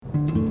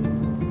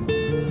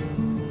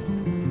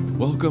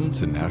Welcome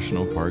to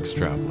National Parks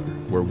Traveler,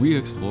 where we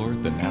explore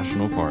the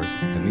national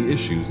parks and the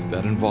issues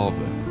that involve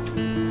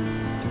them.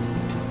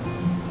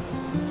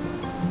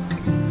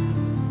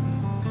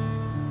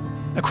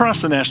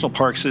 Across the national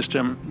park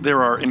system,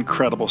 there are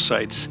incredible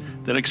sites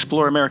that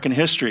explore American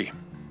history.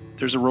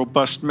 There's a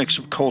robust mix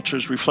of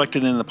cultures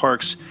reflected in the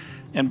parks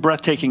and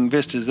breathtaking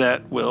vistas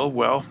that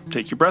will,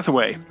 take your breath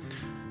away.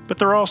 But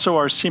there also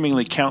are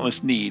seemingly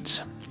countless needs,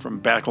 from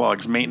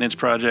backlogs, maintenance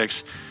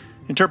projects,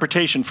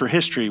 interpretation for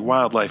history,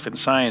 wildlife, and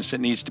science that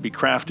needs to be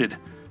crafted,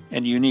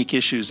 and unique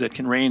issues that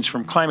can range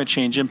from climate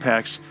change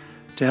impacts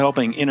to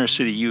helping inner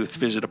city youth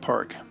visit a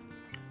park.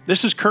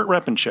 This is Kurt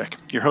Repenchek,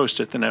 your host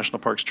at the National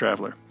Parks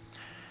Traveler.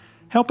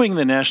 Helping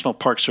the National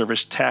Park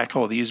Service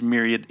tackle these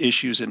myriad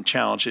issues and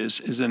challenges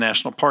is the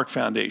National Park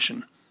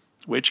Foundation,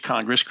 which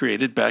Congress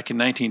created back in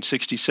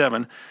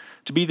 1967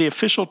 to be the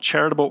official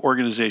charitable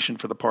organization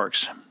for the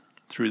parks.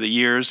 Through the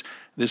years,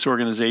 this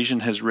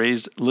organization has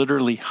raised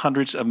literally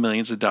hundreds of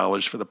millions of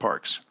dollars for the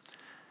parks.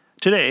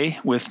 Today,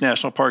 with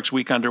National Parks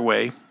Week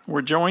underway,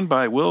 we're joined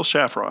by Will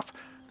Shafroth,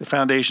 the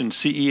Foundation's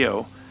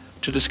CEO,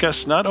 to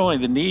discuss not only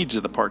the needs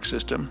of the park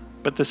system,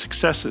 but the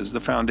successes the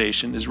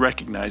Foundation is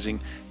recognizing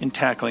in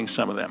tackling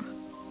some of them.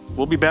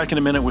 We'll be back in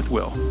a minute with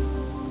Will.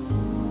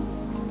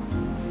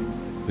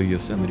 The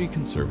Yosemite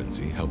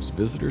Conservancy helps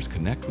visitors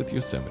connect with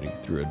Yosemite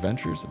through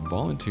adventures,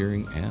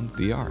 volunteering, and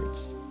the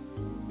arts.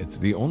 It's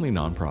the only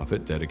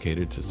nonprofit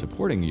dedicated to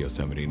supporting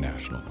Yosemite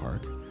National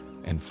Park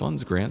and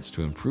funds grants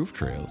to improve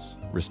trails,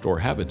 restore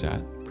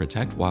habitat,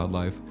 protect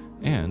wildlife,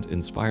 and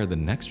inspire the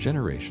next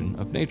generation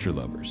of nature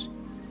lovers.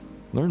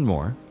 Learn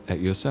more at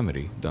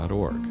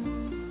yosemite.org.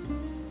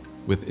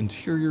 With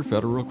Interior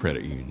Federal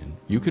Credit Union,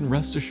 you can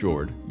rest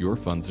assured your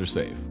funds are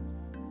safe.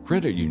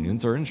 Credit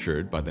unions are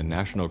insured by the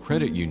National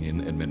Credit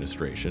Union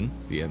Administration,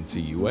 the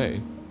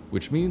NCUA,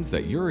 which means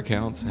that your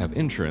accounts have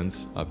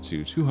insurance up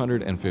to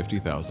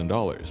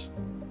 $250,000.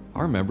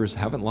 Our members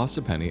haven't lost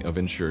a penny of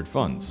insured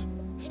funds.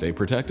 Stay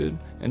protected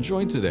and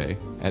join today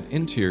at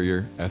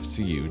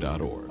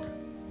interiorfcu.org.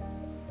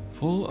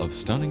 Full of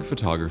stunning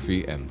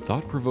photography and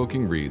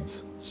thought-provoking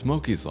reads,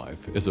 Smoky's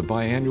Life is a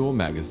biannual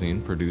magazine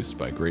produced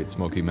by Great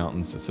Smoky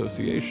Mountains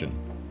Association.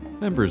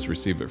 Members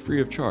receive it free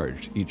of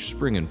charge each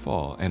spring and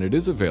fall, and it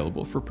is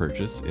available for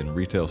purchase in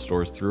retail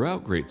stores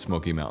throughout Great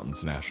Smoky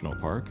Mountains National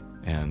Park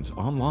and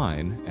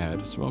online at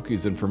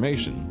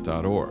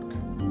smokiesinformation.org.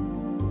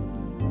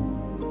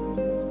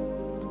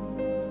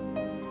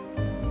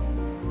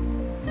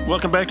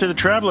 Welcome back to The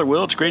Traveler,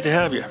 Will. It's great to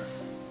have you.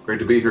 Great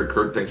to be here,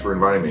 Kurt. Thanks for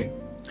inviting me.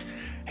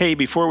 Hey,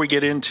 before we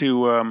get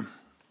into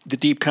the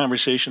deep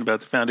conversation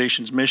about the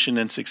Foundation's mission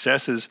and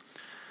successes,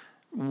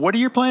 what are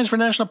your plans for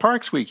National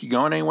Parks Week? You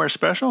going anywhere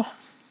special?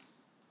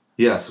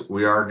 Yes,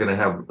 we are going to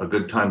have a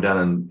good time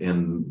down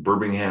in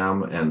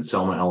Birmingham and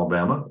Selma,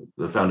 Alabama.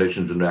 The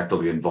Foundation's been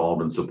actively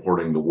involved in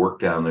supporting the work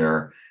down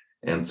there,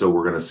 and so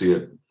we're going to see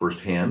it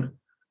firsthand.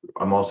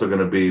 I'm also going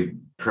to be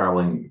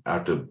traveling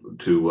out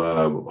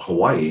to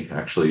Hawaii,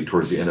 actually,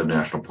 towards the end of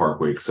National Park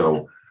Week.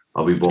 So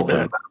I'll be both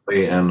in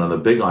Maui and on the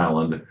Big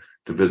Island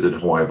to visit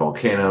Hawaii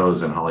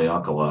volcanoes and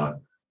Haleakala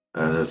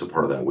as a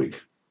part of that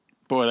week.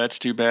 Boy, that's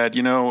too bad.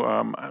 You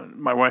know,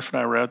 my wife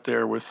and I were out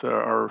there with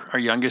our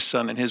youngest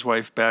son and his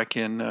wife back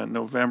in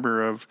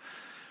November of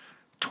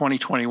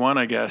 2021,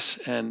 I guess,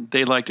 and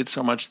they liked it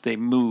so much they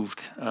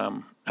moved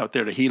out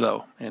there to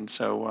Hilo. And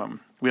so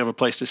we have a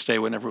place to stay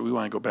whenever we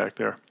want to go back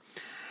there.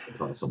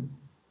 That's awesome.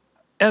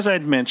 As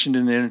I'd mentioned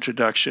in the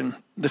introduction,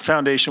 the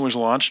Foundation was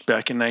launched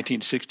back in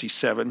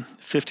 1967,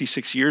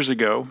 56 years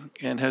ago,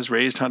 and has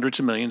raised hundreds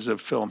of millions of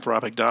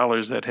philanthropic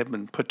dollars that have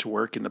been put to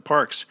work in the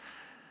parks.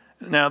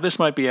 Now, this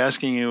might be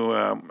asking you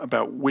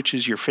about which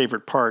is your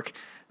favorite park,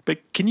 but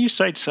can you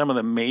cite some of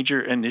the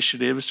major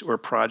initiatives or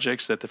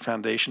projects that the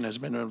Foundation has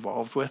been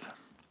involved with?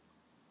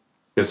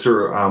 Yes,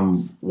 sir.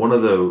 One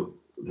of the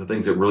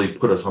things that really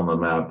put us on the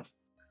map,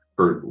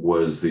 Kurt,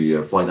 was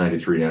the Flight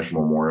 93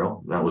 National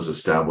Memorial. That was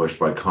established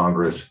by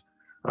Congress,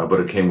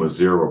 but it came with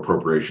zero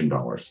appropriation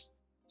dollars.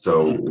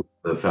 So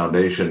the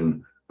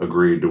Foundation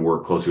agreed to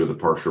work closely with the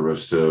Park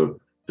Service to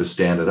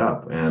stand it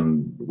up.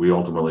 And we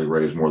ultimately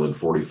raised more than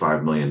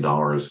 $45 million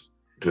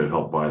to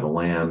help buy the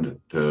land,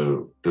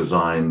 to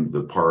design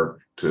the park,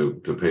 to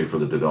pay for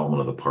the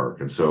development of the park.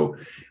 And so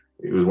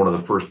it was one of the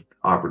first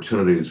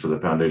opportunities for the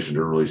Foundation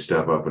to really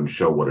step up and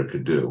show what it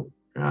could do.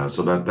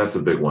 So that's a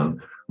big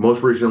one.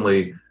 Most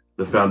recently,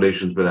 the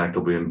Foundation's been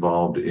actively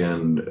involved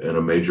in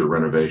a major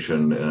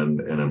renovation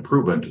and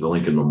improvement to the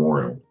Lincoln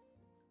Memorial.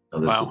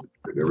 Wow.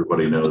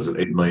 Everybody knows that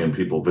 8 million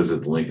people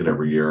visit the Lincoln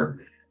every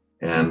year.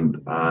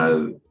 And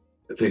I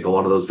think a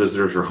lot of those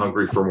visitors are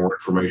hungry for more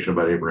information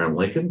about Abraham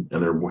Lincoln, and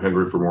they're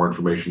hungry for more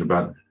information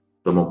about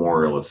the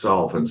memorial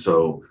itself. And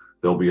so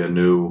there'll be a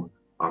new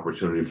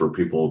opportunity for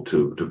people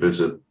to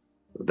visit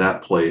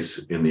that place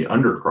in the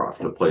Undercroft,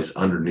 the place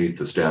underneath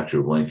the statue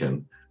of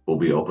Lincoln, will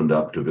be opened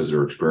up to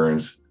visitor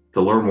experience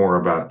to learn more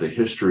about the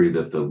history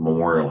that the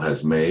memorial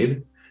has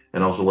made,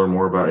 and also learn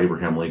more about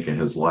Abraham Lincoln,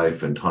 his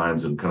life and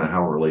times, and kind of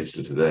how it relates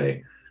to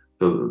today.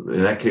 So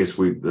in that case,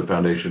 the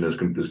foundation is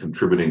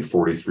contributing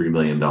 $43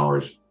 million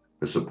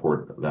to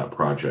support that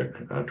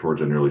project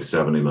towards a nearly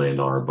 $70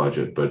 million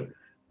budget. But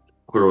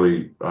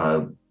clearly,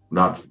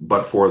 not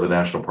but for the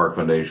National Park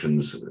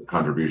Foundation's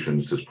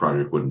contributions, this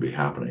project wouldn't be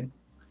happening.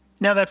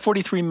 Now that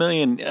 43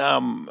 million,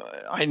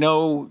 I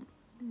know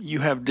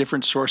you have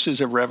different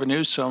sources of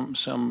revenue.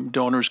 Some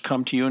donors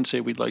come to you and say,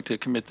 we'd like to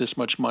commit this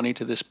much money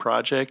to this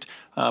project.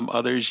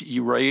 Others,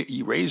 you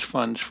raise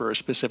funds for a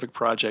specific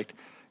project.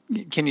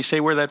 Can you say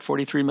where that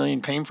 43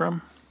 million came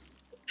from?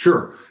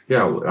 Sure.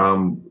 Yeah.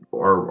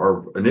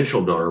 Our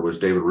initial donor was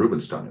David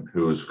Rubenstein,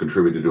 who has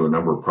contributed to a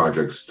number of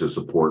projects to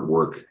support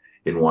work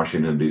in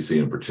Washington, D.C.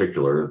 in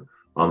particular,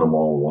 on the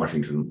Mall of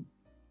Washington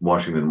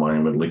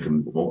Monument,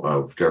 Lincoln,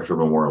 Jefferson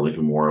Memorial,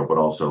 Lincoln Memorial, but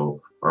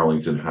also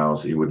Arlington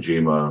House, Iwo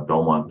Jima,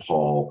 Belmont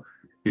Hall.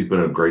 He's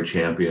been a great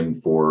champion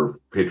for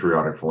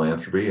patriotic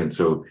philanthropy. And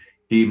so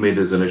he made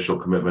his initial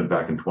commitment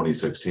back in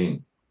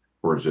 2016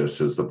 towards this,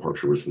 as the Park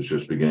Service was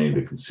just beginning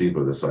to conceive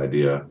of this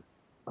idea.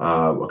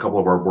 A couple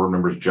of our board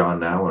members, John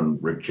Now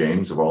and Rick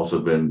James, have also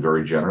been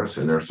very generous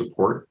in their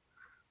support.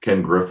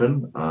 Ken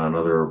Griffin,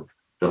 another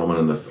gentleman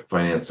in the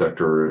finance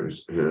sector,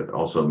 has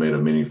also made a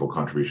meaningful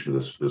contribution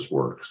to this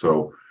work.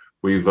 So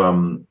we've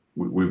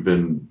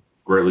been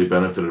greatly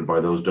benefited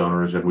by those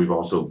donors, and we've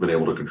also been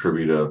able to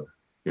contribute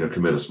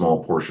commit a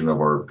small portion of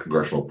our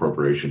congressional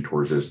appropriation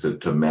towards this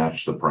to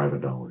match the private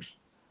dollars.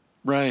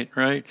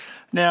 Right.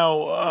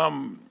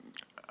 Now,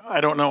 I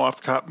don't know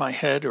off the top of my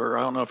head, or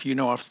I don't know if you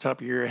know off the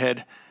top of your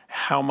head,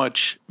 how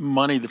much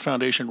money the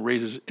foundation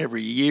raises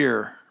every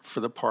year for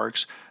the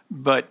parks.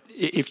 But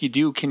if you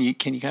do, can you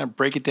kind of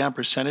break it down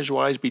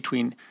percentage-wise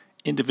between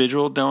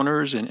individual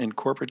donors and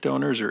corporate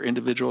donors, or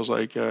individuals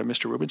like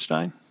Mr.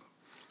 Rubenstein?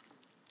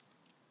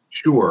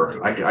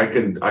 Sure, I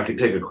can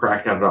take a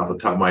crack at it off the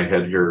top of my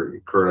head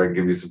here, Kurt. I can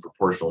give you some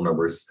proportional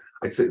numbers.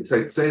 I'd say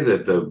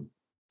that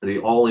the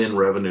all-in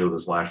revenue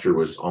this last year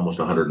was almost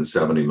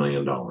 $170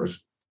 million.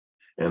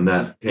 And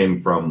that came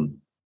from,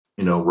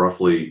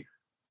 roughly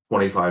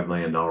 $25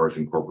 million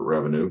in corporate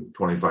revenue,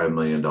 $25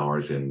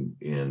 million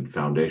in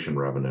foundation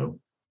revenue.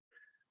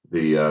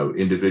 The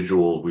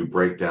individual, we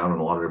break down in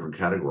a lot of different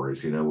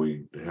categories.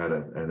 We had,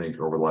 I think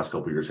over the last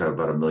couple of years, had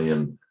about 1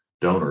 million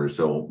donors.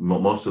 So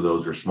most of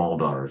those are small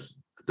donors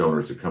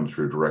that come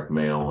through direct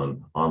mail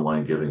and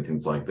online giving,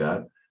 things like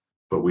that.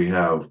 But we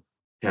have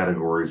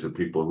categories of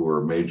people who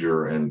are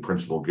major and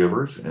principal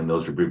givers, and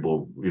those are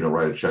people,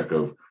 write a check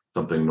of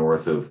something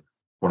north of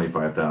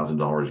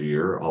 $25,000 a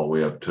year, all the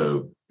way up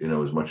to,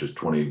 as much as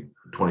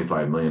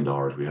 $25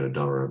 million. We had a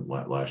donor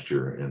last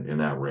year in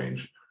that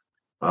range.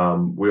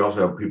 We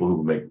also have people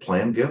who make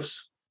planned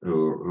gifts,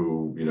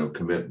 who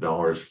commit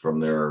dollars from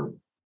their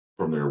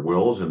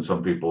wills, and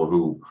some people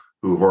who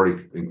have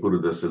already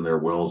included this in their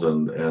wills,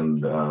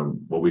 and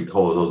what we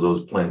call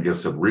those planned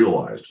gifts have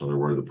realized. In other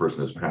words, the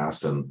person has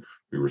passed and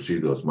we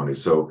receive those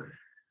monies. So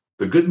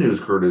the good news,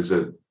 Kurt, is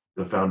that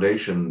the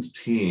foundation's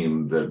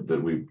team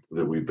that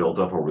we built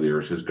up over the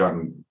years has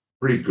gotten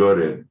pretty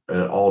good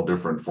at all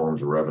different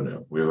forms of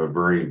revenue. We have a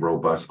very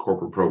robust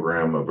corporate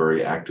program, a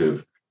very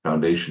active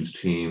foundations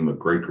team, a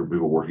great group of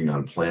people working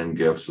on planned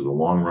gifts for the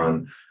long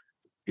run.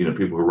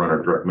 People who run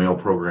our direct mail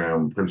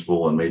program,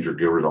 principal and major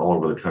givers all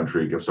over the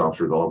country, gift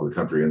officers all over the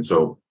country. And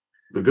so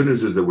the good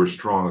news is that we're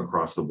strong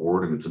across the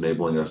board, and it's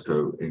enabling us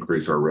to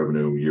increase our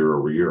revenue year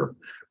over year.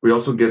 We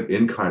also get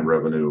in-kind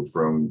revenue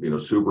from,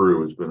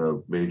 Subaru has been a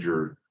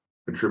major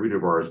contributor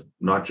of ours,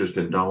 not just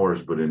in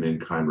dollars, but in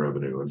in-kind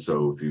revenue. And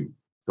so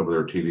some of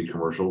their TV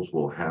commercials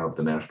will have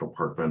the National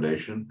Park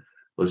Foundation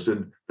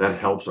listed. That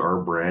helps our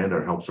brand,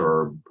 it helps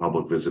our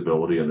public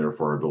visibility, and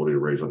therefore our ability to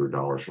raise other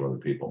dollars from other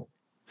people.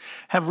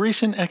 Have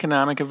recent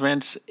economic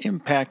events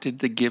impacted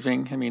the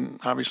giving? I mean,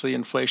 obviously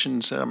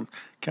inflation's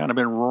kind of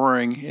been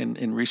roaring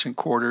in recent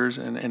quarters,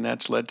 and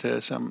that's led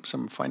to some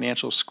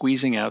financial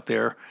squeezing out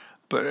there.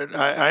 But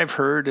I've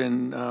heard,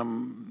 and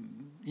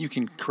you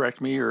can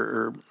correct me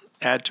or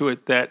add to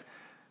it, that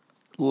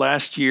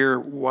last year,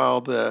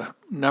 while the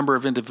number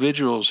of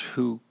individuals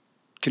who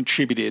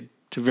contributed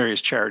to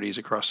various charities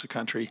across the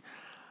country,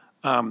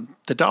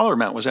 the dollar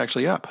amount was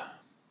actually up.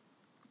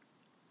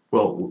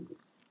 Well,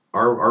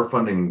 our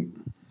funding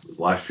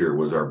last year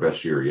was our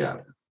best year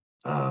yet.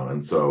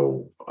 And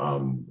so,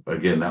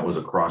 again, that was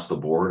across the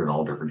board in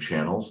all different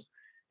channels.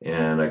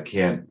 And I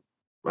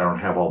don't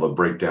have all the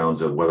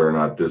breakdowns of whether or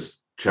not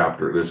this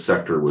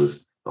sector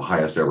was the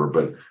highest ever,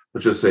 but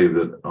let's just say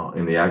that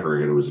in the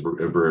aggregate, it was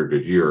a very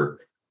good year.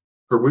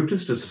 But we've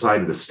just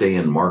decided to stay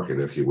in market,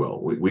 if you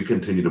will. We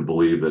continue to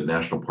believe that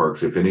national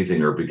parks, if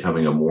anything, are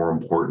becoming a more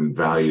important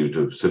value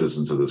to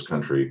citizens of this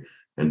country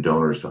and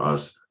donors to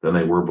us than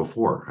they were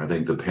before. I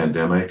think the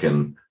pandemic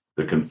and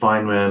the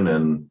confinement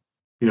and,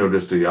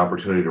 just the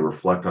opportunity to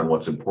reflect on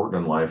what's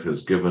important in life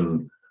has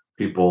given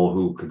people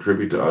who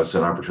contribute to us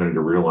an opportunity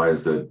to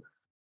realize that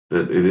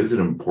it is an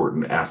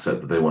important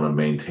asset that they want to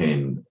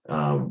maintain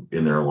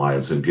in their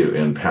lives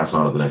and pass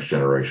on to the next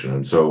generation.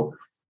 And so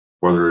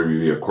whether it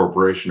be a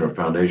corporation or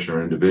foundation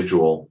or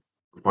individual,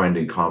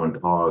 finding common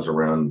cause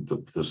around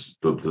the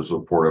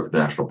support of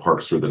national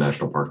parks through the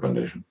National Park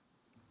Foundation.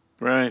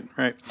 Right,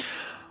 right.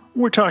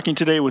 We're talking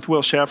today with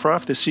Will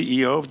Shafroth, the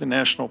CEO of the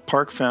National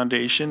Park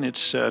Foundation.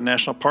 It's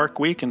National Park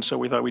Week, and so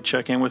we thought we'd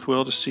check in with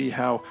Will to see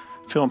how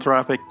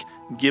philanthropic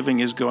giving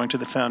is going to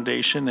the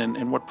foundation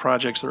and what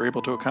projects they're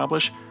able to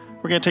accomplish.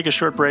 We're going to take a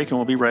short break, and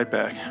we'll be right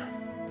back.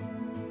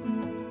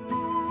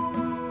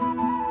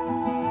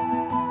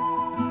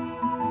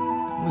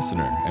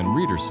 Listener and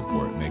reader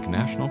support make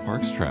National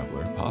Parks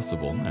Traveler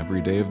possible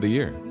every day of the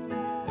year.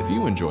 If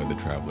you enjoy the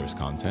Traveler's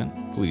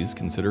content, please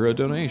consider a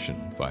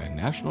donation via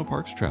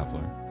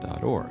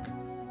nationalparkstraveler.org.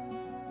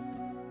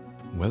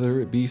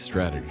 Whether it be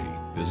strategy,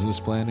 business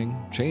planning,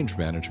 change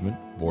management,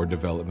 board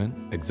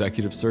development,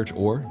 executive search,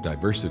 or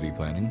diversity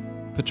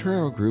planning,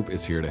 Potrero Group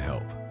is here to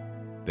help.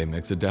 They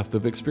mix a depth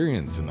of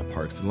experience in the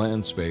parks and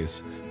land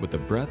space with a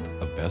breadth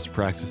of best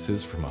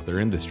practices from other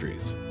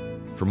industries.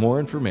 For more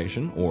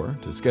information or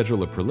to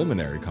schedule a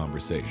preliminary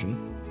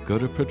conversation, go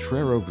to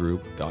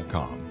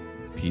potrerogroup.com.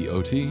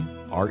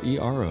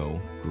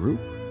 Potrero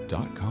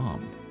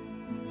group.com.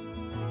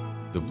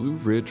 The Blue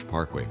Ridge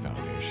Parkway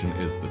Foundation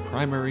is the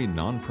primary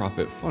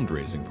nonprofit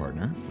fundraising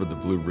partner for the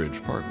Blue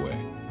Ridge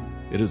Parkway.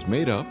 It is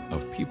made up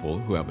of people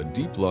who have a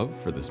deep love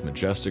for this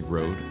majestic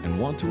road and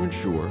want to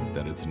ensure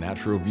that its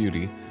natural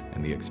beauty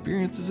and the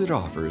experiences it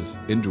offers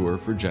endure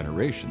for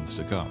generations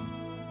to come.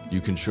 You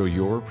can show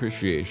your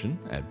appreciation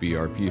at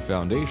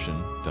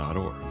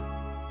brpfoundation.org.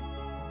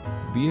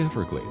 The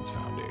Everglades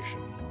Foundation,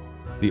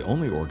 the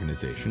only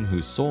organization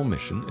whose sole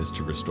mission is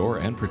to restore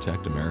and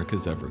protect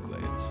America's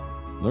Everglades.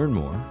 Learn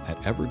more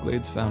at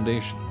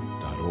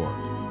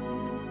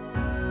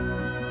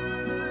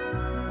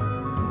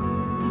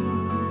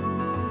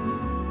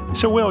evergladesfoundation.org.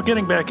 So, Will,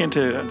 getting back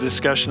into a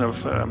discussion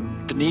of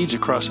the needs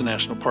across the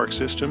national park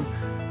system,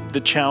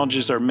 the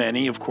challenges are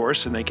many, of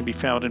course, and they can be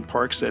found in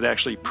parks that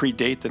actually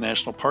predate the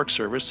National Park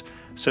Service,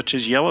 such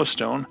as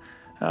Yellowstone,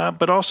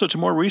 but also to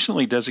more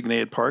recently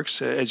designated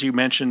parks, as you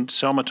mentioned,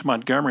 Selma to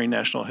Montgomery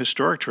National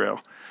Historic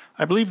Trail.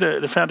 I believe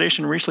the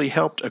foundation recently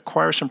helped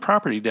acquire some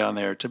property down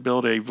there to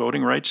build a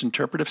voting rights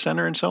interpretive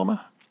center in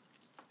Selma.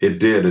 It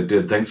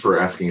did. Thanks for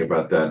asking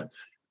about that.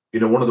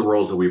 One of the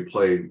roles that we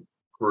play,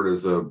 Kurt,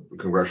 as a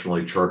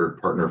congressionally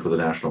chartered partner for the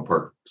National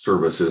Park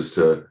Service, is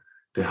to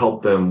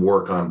help them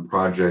work on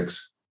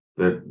projects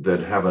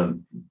that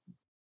haven't,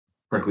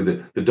 frankly,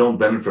 that don't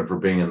benefit from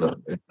being in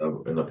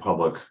the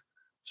public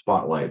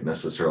spotlight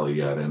necessarily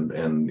yet,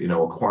 and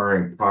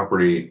acquiring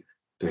property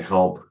to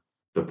help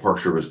the Park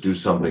Service do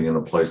something in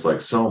a place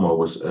like Selma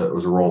was a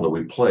role that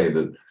we played,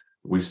 that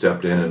we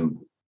stepped in and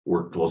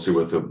worked closely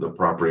with the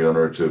property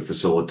owner to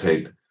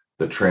facilitate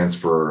the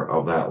transfer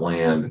of that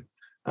land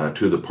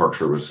to the Park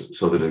Service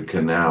so that it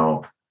can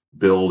now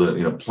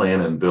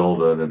plan and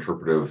build an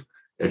interpretive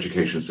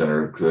education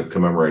center that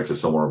commemorates the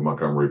Selma of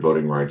Montgomery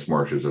voting rights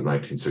marches of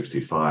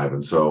 1965.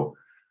 And so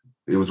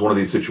it was one of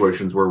these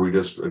situations where we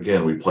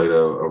played a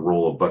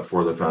role of, but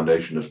for the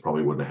foundation, this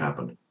probably wouldn't have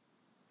happened.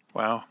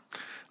 Wow.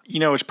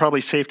 It's probably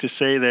safe to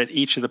say that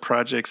each of the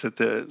projects that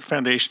the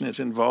foundation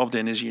is involved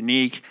in is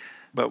unique,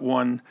 but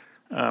one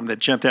that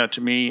jumped out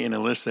to me in a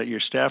list that your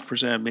staff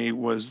presented me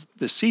was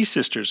the Sea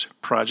Sisters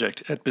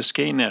project at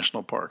Biscayne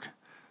National Park.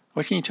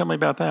 What can you tell me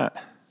about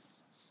that?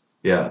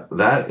 Yeah,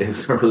 that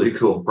is a really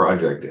cool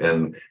project,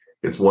 and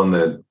it's one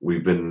that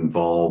we've been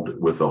involved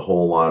with a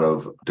whole lot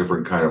of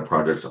different kind of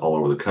projects all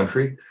over the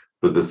country.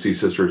 But the Sea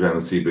Sisters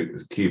and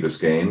the Key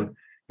Biscayne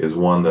is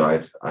one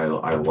that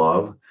I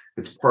love.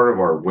 It's part of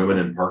our Women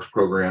in Parks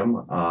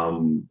program.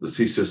 The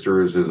Sea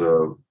Sisters is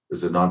a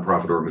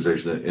nonprofit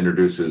organization that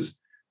introduces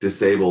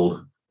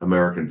disabled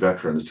American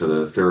veterans to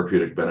the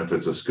therapeutic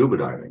benefits of scuba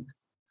diving.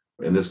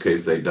 In this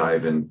case, they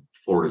dive in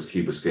Florida's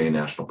Key Biscayne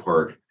National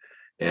Park.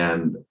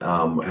 And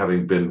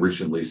having been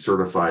recently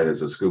certified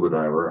as a scuba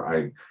diver,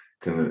 I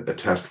can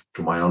attest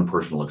to my own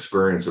personal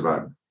experience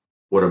about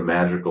what a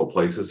magical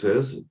place this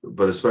is.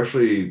 But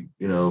especially,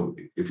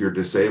 if you're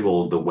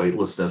disabled, the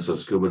weightlessness of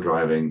scuba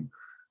diving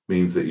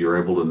means that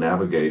you're able to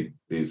navigate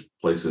these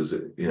places,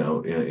 in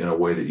a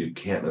way that you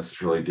can't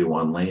necessarily do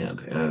on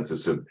land. And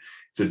it's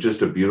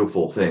just a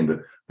beautiful thing.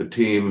 The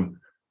team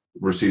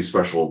receives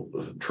special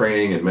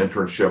training and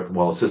mentorship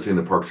while assisting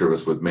the Park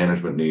Service with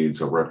management needs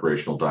of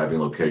recreational diving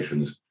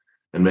locations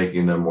and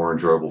making them more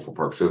enjoyable for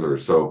park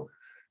visitors. So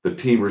the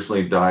team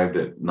recently dived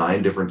at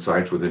 9 different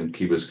sites within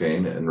Key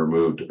Biscayne and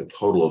removed a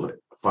total of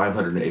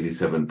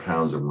 587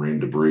 pounds of marine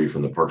debris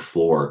from the park's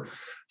floor.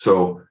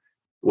 So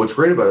what's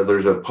great about it,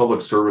 there's a public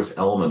service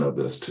element of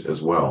this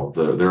as well.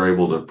 They're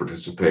able to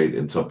participate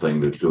in something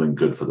that's doing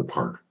good for the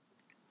park.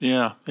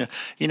 Yeah.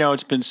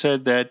 It's been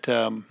said that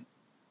the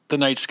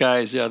night sky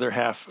is the other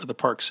half of the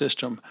park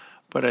system,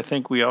 but I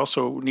think we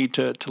also need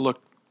to look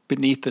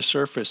beneath the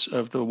surface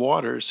of the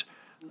waters,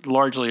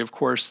 largely, of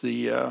course,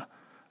 the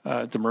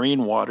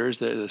marine waters,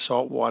 the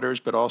salt waters,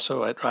 but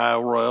also at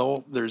Isle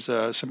Royale, there's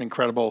some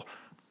incredible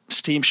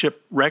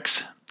steamship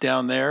wrecks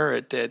down there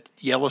at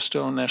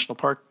Yellowstone National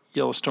Park,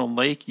 Yellowstone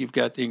Lake. You've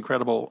got the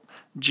incredible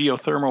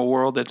geothermal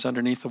world that's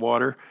underneath the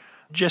water.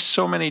 Just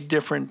so many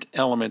different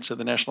elements of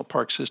the national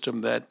park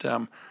system that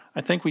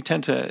I think we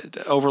tend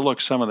to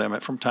overlook some of them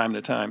from time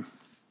to time.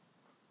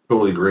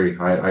 Totally agree.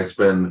 I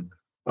spend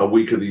a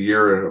week of the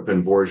year up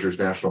in Voyageurs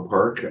National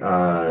Park,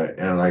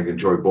 and I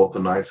enjoy both the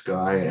night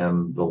sky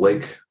and the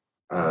lake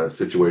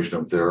situation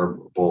up there,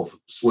 both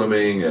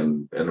swimming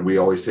and we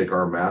always take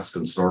our masks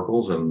and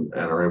snorkels and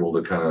are able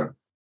to kind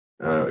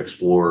of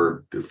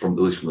explore from, at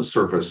least from the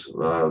surface,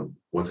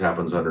 what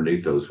happens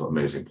underneath those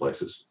amazing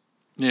places.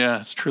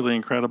 Yeah, it's truly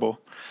incredible.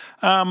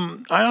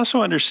 I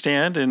also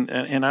understand, and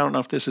I don't know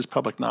if this is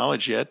public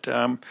knowledge yet,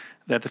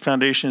 that the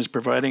foundation is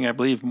providing, I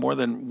believe, more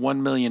than $1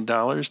 million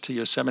to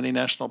Yosemite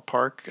National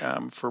Park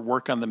for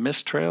work on the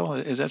Mist Trail.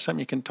 Is that something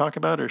you can talk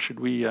about, or should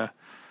we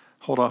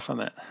hold off on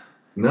that?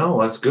 No,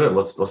 that's good.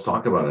 Let's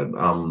talk about it.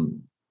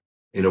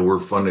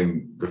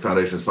 The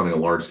foundation is funding a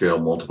large scale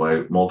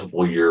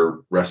multiple year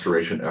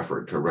restoration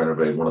effort to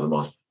renovate one of the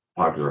most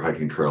popular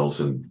hiking trails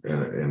in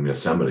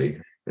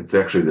Yosemite. It's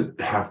actually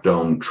the Half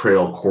Dome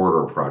Trail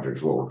Corridor Project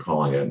is what we're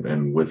calling it.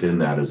 And within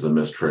that is the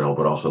Mist Trail,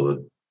 but also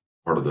the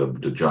part of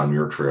the John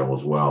Muir Trail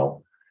as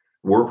well.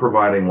 We're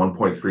providing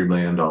 $1.3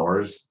 million.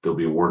 They'll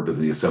be awarded to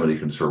the Yosemite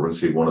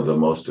Conservancy, one of the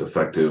most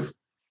effective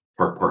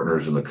park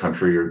partners in the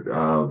country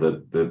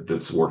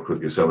that's worked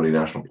with Yosemite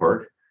National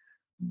Park.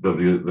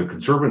 The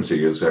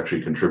Conservancy is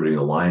actually contributing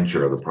the lion's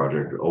share of the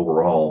project.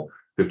 Overall,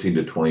 $15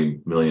 to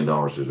 $20 million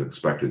is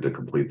expected to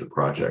complete the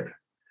project.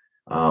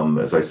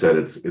 As I said,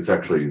 it's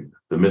actually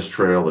the Mist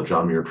Trail, the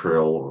John Muir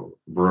Trail,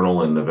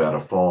 Vernal and Nevada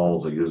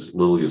Falls,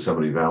 Little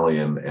Yosemite Valley,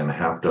 and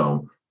Half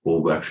Dome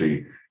will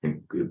actually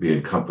be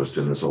encompassed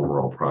in this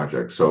overall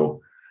project.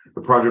 So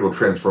the project will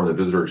transform the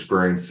visitor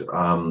experience,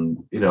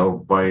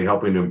 by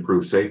helping to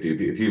improve safety.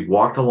 If you've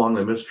walked along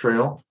the Mist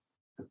Trail,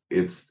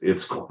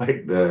 it's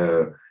quite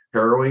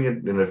harrowing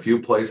in a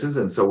few places,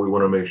 and so we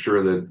want to make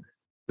sure that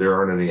there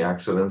aren't any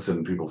accidents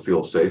and people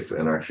feel safe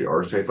and actually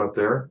are safe up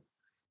there.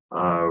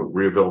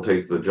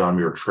 Rehabilitates the John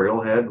Muir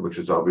Trailhead, which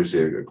is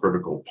obviously a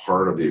critical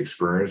part of the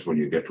experience. When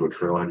you get to a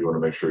trailhead, you want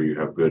to make sure you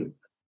have good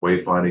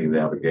wayfinding and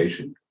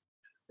navigation.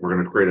 We're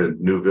going to create a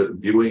new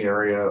viewing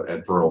area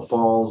at Vernal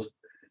Falls,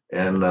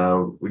 and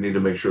we need to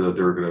make sure that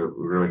we're going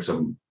to make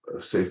some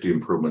safety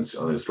improvements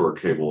on the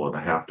historic cable and a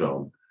Half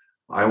Dome.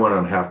 I went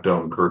on Half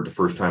Dome, Kurt, the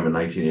first time in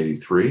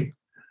 1983,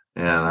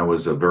 and I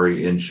was a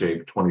very in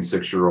shape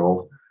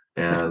 26-year-old.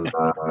 And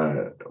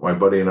my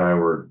buddy and I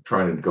were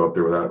trying to go up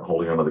there without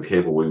holding onto the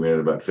cable. We made it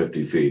about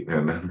 50 feet,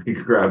 and then we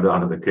grabbed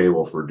onto the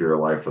cable for dear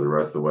life for the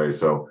rest of the way.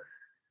 So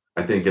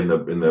I think in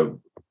the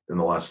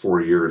last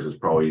 4 years, it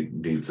probably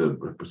needs a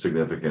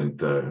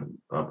significant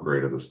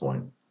upgrade at this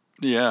point.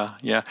 Yeah,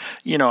 yeah.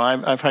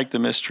 I've hiked the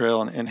Mist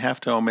Trail and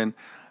Half Dome, and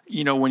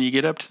when you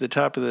get up to the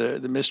top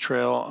of the Mist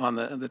Trail on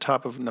the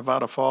top of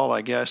Nevada Fall,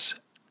 I guess,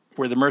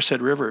 where the Merced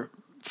River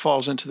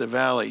falls into the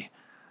valley,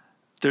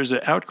 there's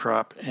an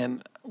outcrop,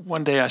 and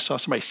one day I saw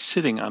somebody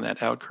sitting on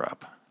that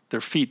outcrop,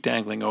 their feet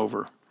dangling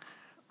over.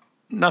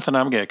 Nothing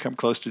I'm going to come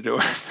close to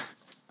doing.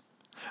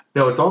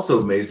 No, it's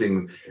also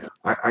amazing.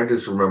 I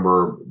just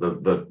remember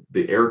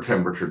the air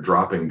temperature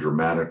dropping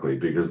dramatically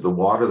because the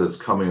water that's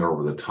coming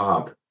over the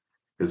top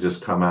has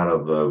just come out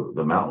of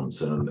the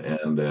mountains, and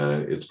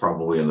it's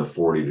probably in the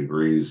 40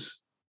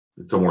 degrees,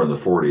 somewhere in the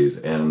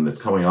 40s, and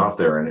it's coming off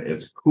there and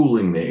it's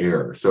cooling the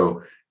air.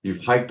 So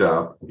you've hiked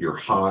up, you're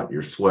hot,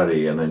 you're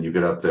sweaty, and then you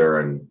get up there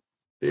and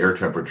the air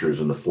temperature is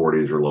in the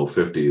 40s or low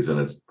 50s, and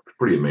it's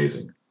pretty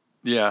amazing.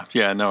 Yeah,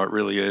 no, it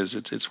really is.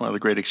 It's one of the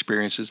great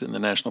experiences in the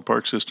national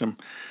park system.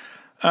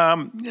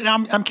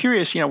 I'm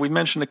curious. We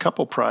mentioned a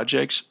couple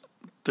projects.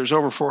 There's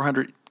over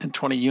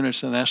 420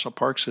 units in the national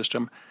park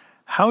system.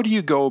 How do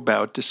you go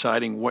about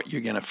deciding what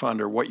you're going to fund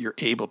or what you're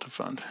able to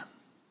fund?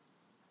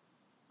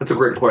 That's a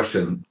great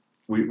question.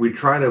 We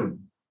try to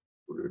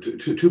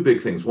two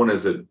big things. One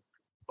is that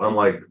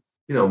unlike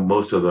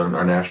most of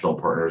our national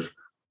partners,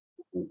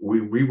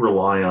 we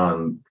rely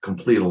on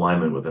complete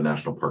alignment with the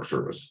National Park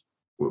Service.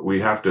 We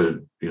have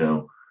to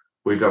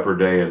wake up our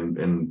day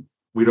and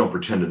we don't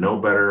pretend to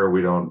know better.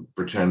 We don't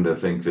pretend to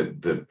think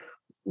that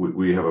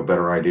we have a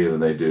better idea than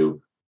they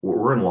do.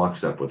 We're in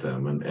lockstep with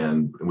them,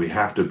 and we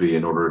have to be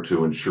in order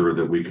to ensure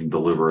that we can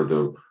deliver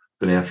the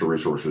financial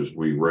resources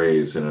we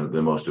raise in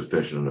the most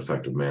efficient and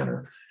effective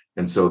manner.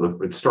 And so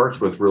it starts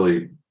with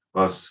really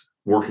us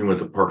working with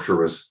the Park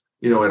Service,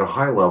 at a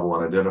high level,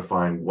 and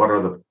identifying what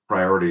are the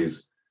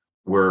priorities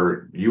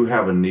where you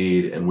have a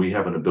need and we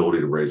have an ability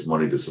to raise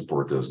money to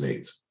support those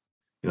needs.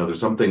 There's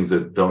some things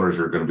that donors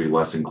are going to be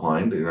less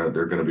inclined. They're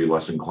going to be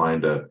less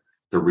inclined to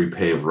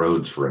repave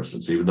roads, for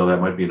instance, even though that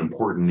might be an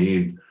important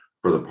need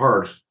for the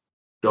parks.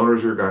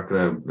 Donors are not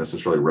going to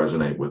necessarily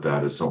resonate with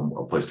that as a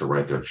place to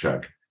write their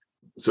check.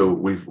 So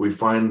we've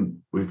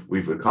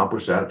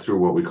accomplished that through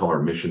what we call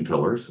our mission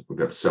pillars. We've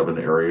got 7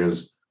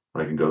 areas.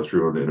 I can go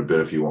through it in a bit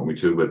if you want me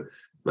to, but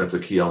that's a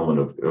key element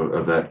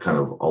of that kind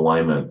of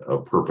alignment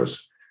of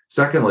purpose.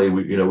 Secondly,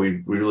 we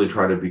really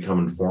try to become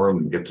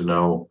informed and get to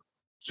know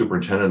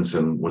superintendents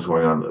and what's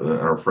going on in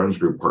our friends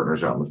group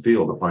partners out in the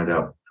field to find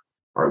out,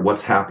 all right,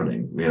 what's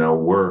happening?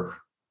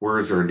 Where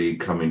is there a need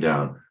coming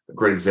down? A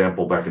great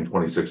example back in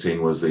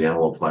 2016 was the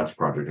Antelope Flats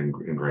project in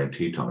Grand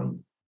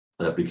Teton.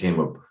 That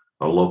became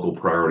a local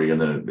priority, and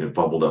then it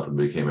bubbled up and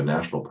became a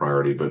national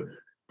priority. But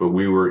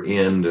we were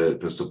in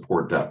to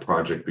support that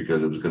project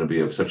because it was going to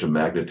be of such a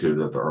magnitude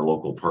that our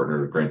local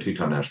partner, Grand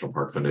Teton National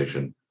Park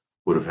Foundation,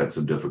 would have had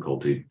some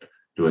difficulty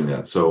doing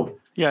that. So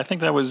yeah, I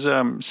think that was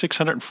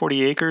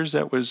 640 acres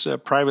that was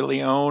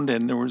privately owned,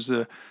 and there was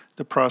the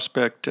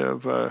prospect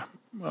of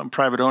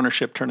private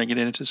ownership turning it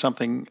into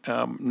something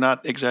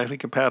not exactly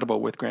compatible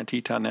with Grand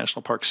Teton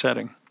National Park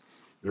setting.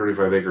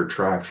 35-acre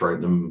tracts right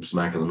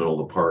smack in the middle of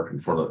the park,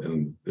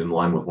 in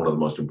line with one of the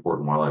most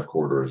important wildlife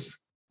corridors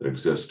that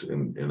exist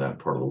in that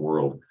part of the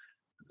world.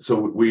 So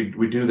we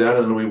do that,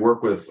 and then we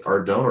work with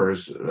our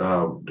donors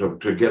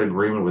to get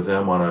agreement with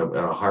them on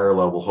a higher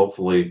level,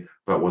 hopefully,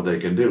 about what they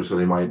can do. So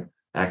they might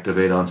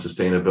activate on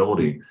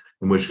sustainability,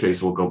 in which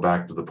case we'll go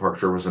back to the Park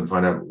Service and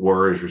find out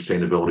where is your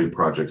sustainability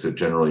projects that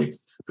generally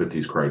fit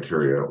these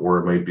criteria, or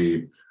it might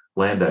be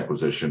land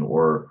acquisition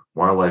or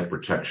wildlife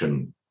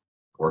protection,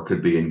 or it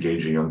could be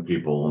engaging young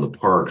people in the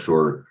parks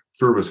or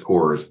service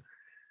corps.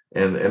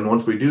 And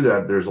once we do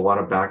that, there's a lot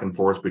of back and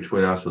forth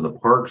between us and the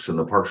parks and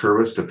the Park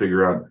Service to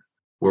figure out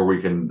where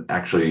we can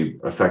actually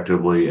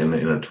effectively and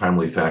in a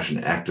timely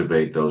fashion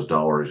activate those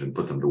dollars and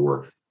put them to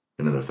work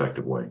in an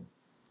effective way.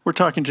 We're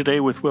talking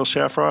today with Will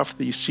Shafroth,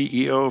 the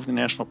CEO of the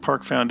National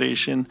Park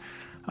Foundation,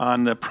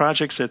 on the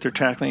projects that they're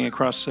tackling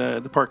across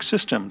the park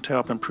system to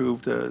help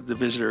improve the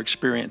visitor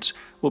experience.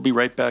 We'll be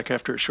right back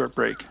after a short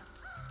break.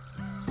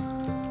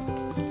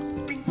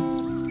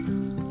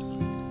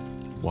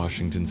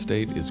 Washington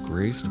State is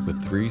graced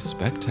with 3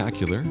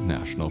 spectacular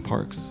national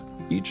parks,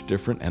 each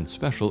different and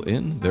special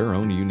in their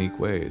own unique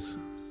ways.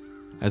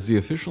 As the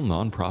official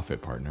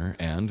nonprofit partner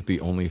and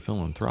the only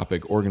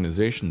philanthropic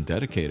organization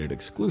dedicated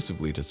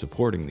exclusively to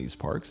supporting these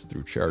parks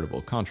through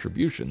charitable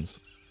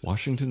contributions,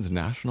 Washington's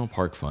National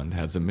Park Fund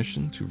has a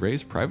mission to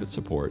raise private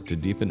support to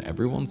deepen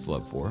everyone's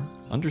love for,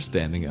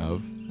 understanding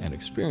of, and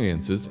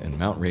experiences in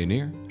Mount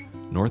Rainier,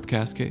 North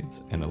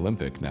Cascades, and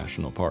Olympic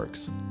National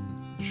Parks.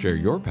 Share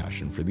your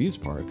passion for these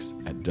parks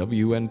at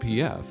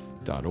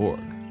WNPF.org.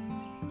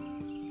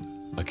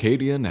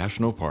 Acadia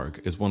National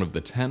Park is one of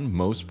the 10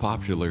 most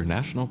popular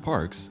national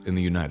parks in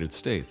the United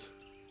States.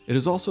 It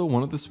is also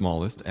one of the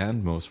smallest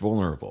and most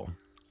vulnerable.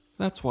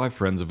 That's why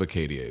Friends of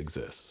Acadia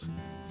exists.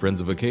 Friends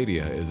of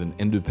Acadia is an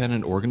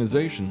independent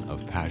organization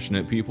of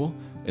passionate people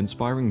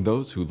inspiring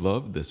those who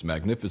love this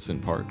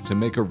magnificent park to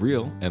make a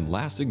real and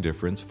lasting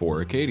difference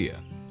for Acadia.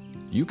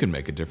 You can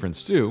make a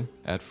difference too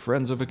at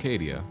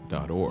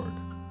friendsofacadia.org.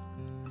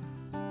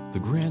 The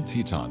Grand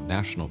Teton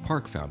National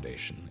Park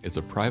Foundation is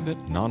a private,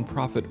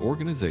 nonprofit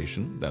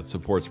organization that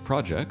supports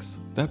projects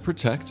that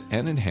protect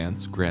and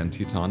enhance Grand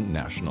Teton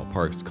National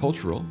Park's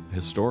cultural,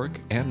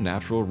 historic, and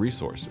natural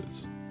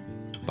resources.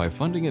 By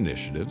funding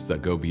initiatives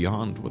that go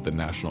beyond what the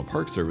National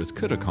Park Service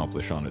could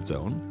accomplish on its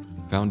own,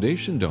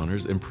 Foundation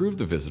donors improve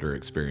the visitor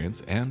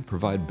experience and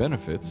provide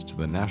benefits to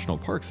the national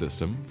park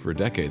system for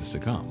decades to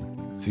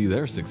come. See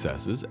their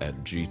successes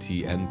at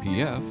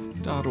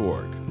gtnpf.org.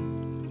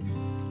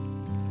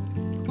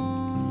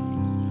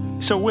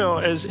 So, Will,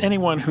 as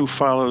anyone who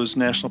follows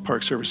National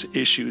Park Service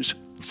issues,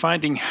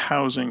 finding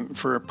housing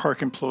for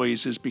park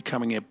employees is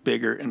becoming a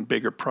bigger and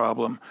bigger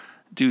problem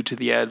due to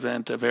the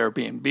advent of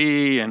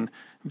Airbnb and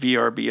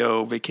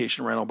VRBO,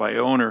 vacation rental by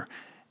owner.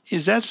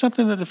 Is that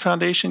something that the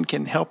foundation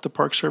can help the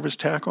Park Service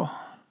tackle?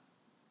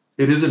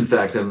 It is, in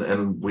fact,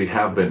 and we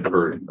have been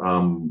heard.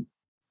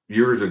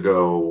 Years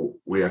ago,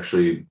 we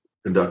actually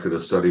conducted a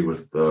study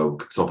with a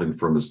consulting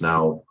firm that's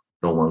now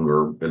no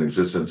longer in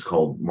existence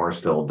called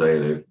Marstel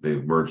Day.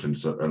 They've merged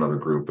into another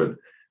group, but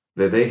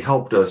they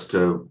helped us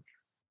to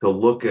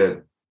look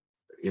at,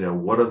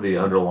 what are the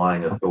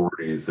underlying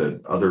authorities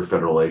that other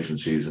federal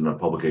agencies and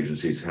public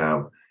agencies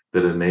have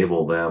that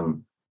enable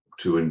them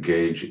to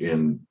engage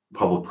in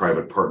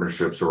public-private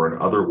partnerships or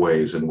in other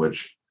ways in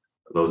which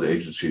those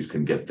agencies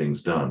can get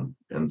things done.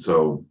 And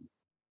so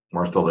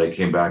Marstel Day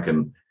came back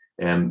and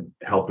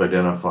helped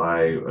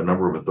identify a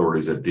number of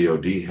authorities that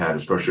DoD had,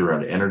 especially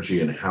around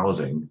energy and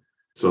housing,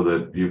 so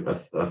that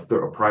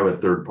a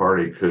private third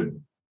party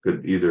could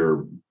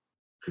either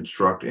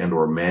construct and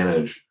or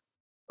manage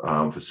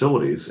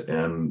facilities,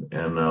 and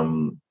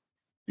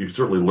you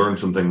certainly learned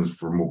some things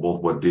from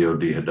both what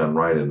DoD had done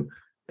right and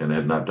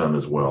had not done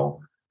as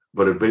well.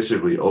 But it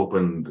basically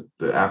opened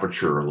the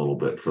aperture a little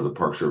bit for the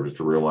Park Service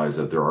to realize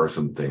that there are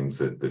some things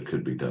that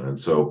could be done. And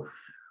so,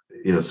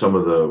 some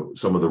of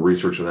the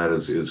research on that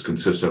is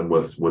consistent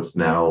with what's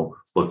now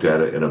looked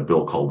at in a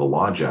bill called the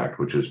Lodge Act,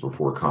 which is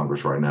before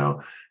Congress right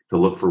now, to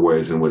look for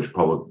ways in which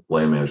public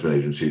land management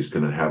agencies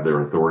can have their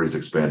authorities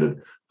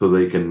expanded so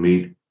they can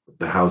meet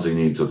the housing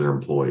needs of their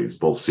employees,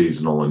 both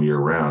seasonal and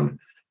year-round,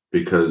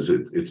 because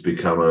it's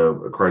become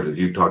a crisis.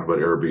 You talked about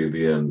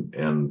Airbnb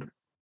and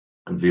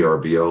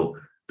VRBO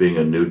being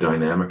a new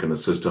dynamic in the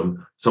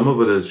system. Some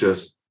of it is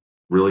just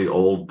really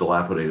old,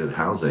 dilapidated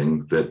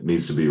housing that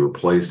needs to be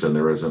replaced, and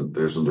there isn't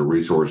the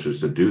resources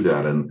to do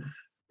that. And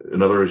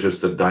Another is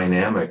just the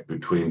dynamic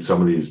between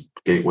some of these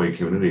gateway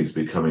communities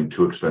becoming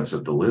too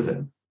expensive to live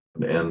in,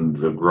 and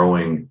the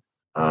growing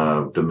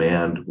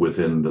demand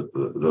within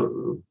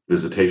the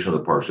visitation of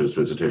the parks. As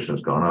visitation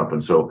has gone up,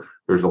 and so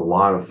there's a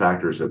lot of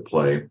factors at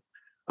play.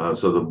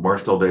 So the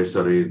Marcel Day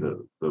study,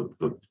 the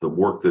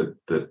work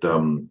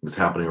that is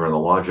happening around the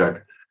Lodge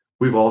Act,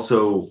 we've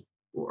also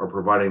are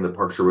providing the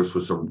Park Service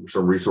with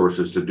some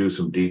resources to do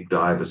some deep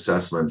dive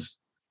assessments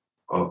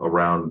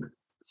around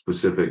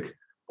specific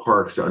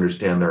parks to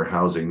understand their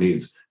housing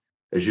needs.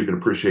 As you can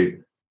appreciate,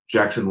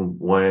 Jackson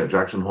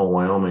Hole,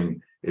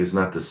 Wyoming is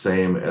not the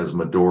same as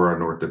Medora,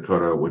 North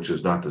Dakota, which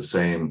is not the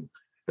same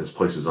as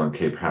places on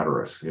Cape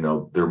Hatteras.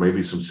 There may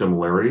be some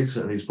similarities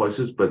in these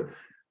places, but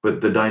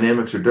the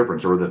dynamics are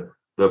different. Or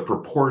the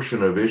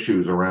proportion of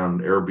issues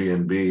around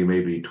Airbnb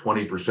may be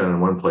 20% in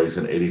one place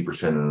and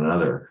 80% in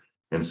another.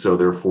 And so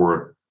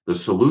therefore the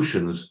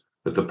solutions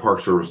that the Park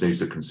Service needs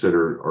to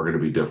consider are going to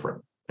be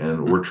different.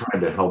 And we're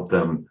trying to help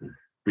them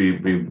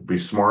be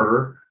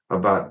smarter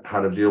about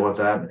how to deal with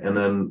that. And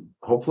then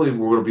hopefully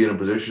we're going to be in a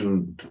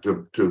position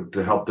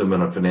to help them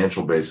on a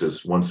financial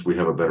basis once we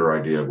have a better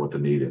idea of what the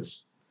need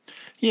is.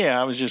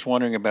 Yeah, I was just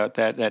wondering about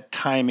that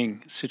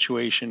timing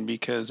situation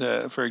because,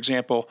 for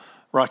example,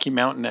 Rocky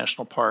Mountain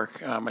National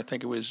Park, I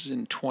think it was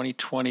in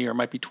 2020 or it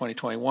might be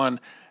 2021,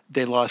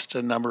 they lost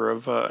a number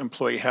of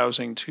employee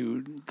housing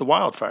to the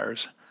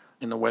wildfires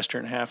in the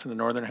western half and the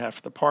northern half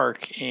of the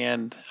park.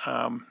 And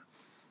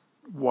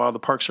while the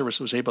Park Service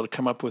was able to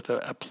come up with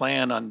a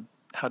plan on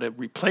how to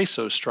replace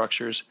those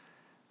structures,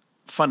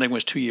 funding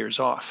was 2 years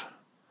off,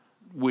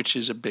 which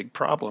is a big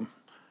problem.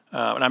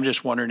 And I'm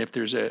just wondering if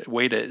there's a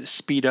way to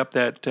speed up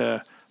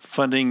that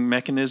funding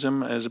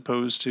mechanism as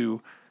opposed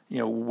to,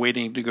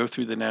 waiting to go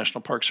through the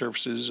National Park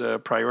Service's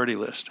priority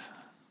list.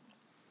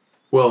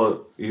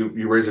 Well,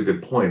 you raise a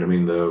good point. I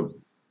mean, the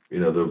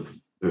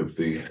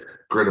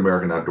Great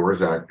American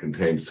Outdoors Act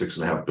contains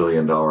 $6.5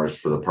 billion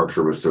for the Park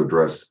Service to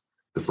address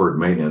deferred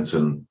maintenance,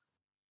 and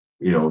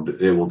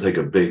it will take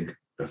a big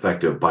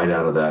effective bite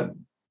out of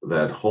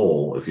that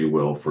hole, if you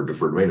will, for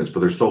deferred maintenance.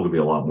 But there's still going to be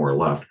a lot more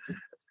left,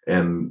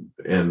 and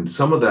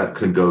some of that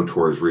could go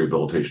towards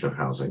rehabilitation of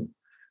housing,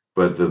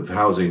 but the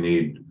housing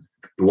need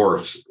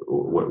dwarfs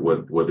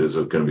what is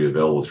going to be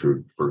available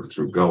through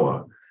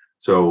GOA.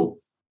 So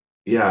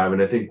yeah, I mean,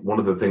 I think one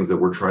of the things that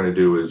we're trying to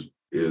do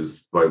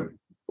is by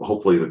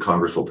hopefully the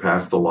Congress will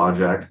pass the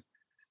Lodge Act,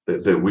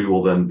 that we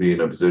will then be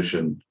in a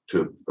position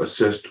to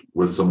assist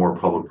with some more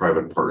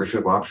public-private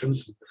partnership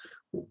options.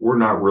 We're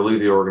not really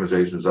the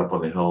organizations up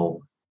on the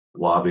Hill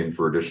lobbying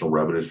for additional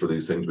revenues for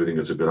these things. We think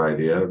it's a good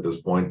idea at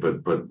this point,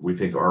 but we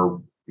think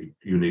our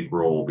unique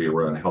role will be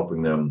around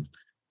helping them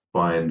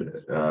find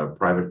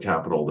private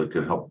capital that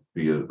could help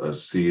be a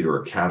seed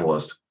or a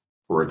catalyst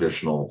for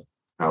additional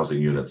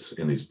housing units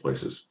in these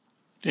places.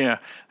 Yeah,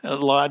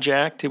 Lodge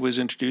Act, it was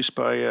introduced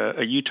by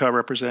a Utah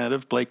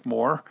representative, Blake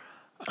Moore.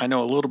 I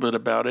know a little bit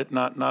about it,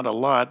 not a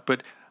lot,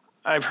 but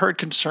I've heard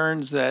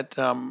concerns that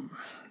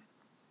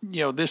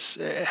this.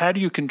 How do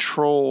you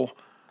control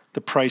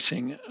the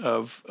pricing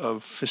of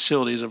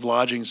facilities of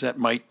lodgings that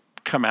might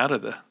come out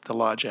of the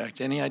Lodge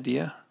Act? Any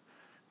idea?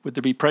 Would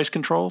there be price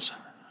controls?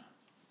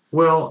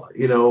 Well,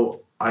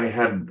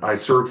 I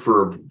served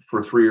for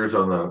 3 years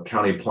on the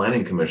county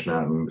planning commission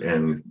out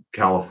in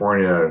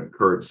California,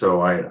 Kurt.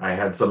 So I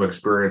had some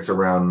experience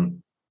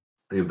around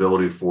the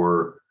ability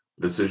for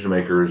decision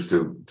makers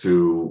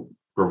to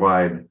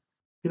provide,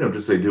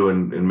 just they do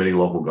in many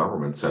local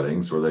government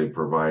settings, where they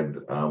provide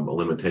a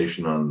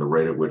limitation on the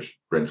rate at which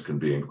rents can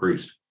be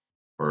increased,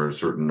 or a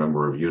certain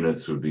number of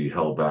units would be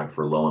held back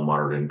for low and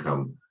moderate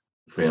income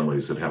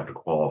families that have to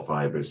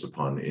qualify based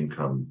upon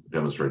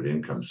demonstrated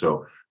income.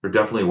 So there are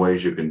definitely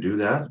ways you can do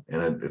that,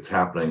 and it's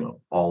happening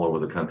all over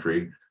the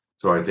country.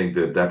 So I think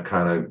that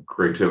kind of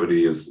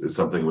creativity is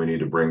something we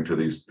need to bring to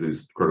these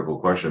critical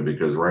questions,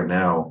 because right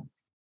now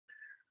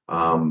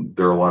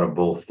there are a lot of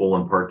both full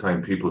and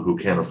part-time people who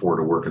can't afford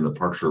to work in the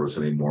Park Service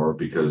anymore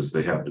because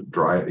they have to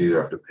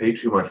either have to pay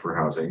too much for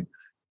housing,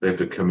 they have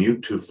to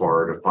commute too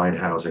far to find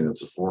housing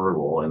that's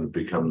affordable, and it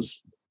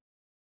becomes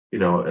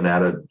an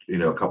added,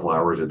 a couple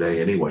hours a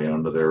day anyway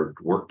onto their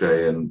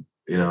workday. And,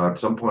 at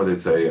some point they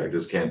say, I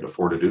just can't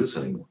afford to do this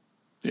anymore.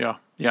 Yeah.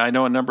 I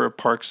know a number of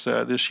parks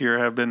this year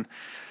have been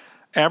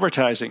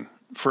advertising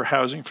for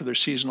housing for their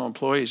seasonal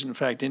employees. In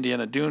fact,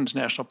 Indiana Dunes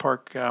National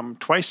Park,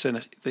 twice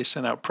they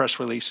sent out press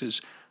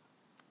releases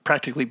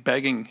practically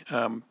begging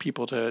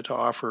people to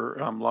offer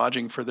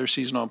lodging for their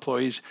seasonal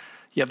employees.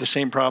 You have the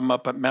same problem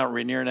up at Mount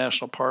Rainier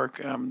National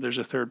Park. There's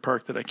a third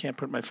park that I can't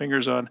put my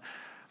fingers on.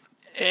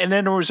 And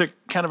then there was a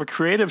kind of a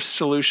creative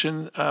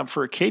solution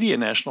for Acadia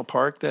National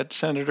Park that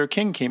Senator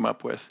King came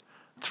up with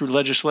through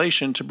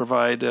legislation to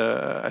provide,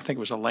 I think it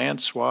was a land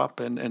swap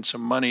and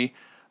some money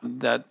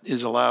that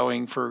is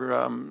allowing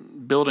for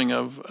building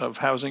of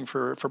housing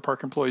for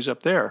park employees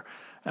up there.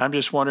 I'm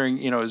just wondering,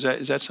 is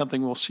that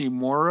something we'll see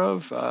more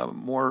of?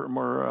 More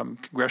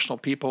congressional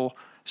people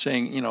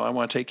saying, I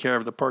want to take care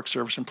of the Park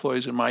Service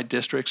employees in my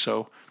district,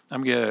 so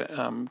I'm going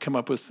to come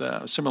up with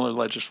similar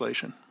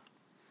legislation.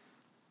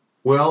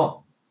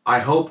 Well, I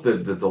hope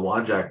that the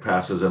Lodge Act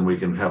passes and we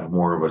can have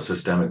more of a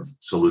systemic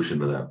solution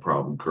to that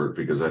problem, Kurt,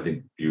 because I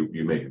think you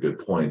make a good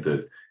point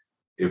that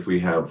if we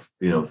have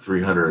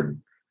 300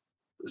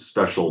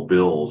 special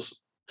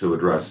bills to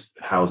address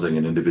housing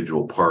in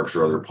individual parks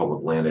or other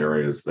public land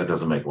areas, that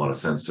doesn't make a lot of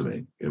sense to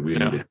me. And we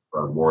need Yeah. to have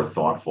a more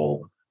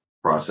thoughtful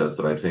process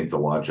that I think the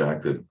Lodge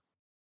Act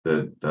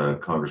that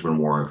Congressman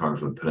Moore and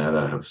Congressman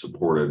Panetta have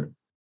supported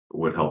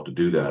would help to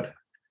do that.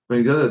 I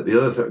mean,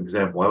 the other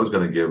example I was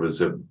going to give is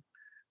that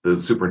the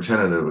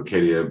superintendent of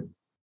Acadia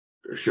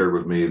shared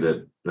with me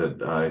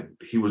that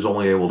he was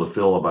only able to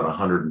fill about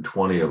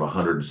 120 of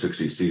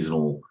 160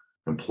 seasonal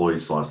employee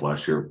slots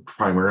last year,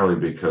 primarily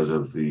because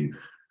of the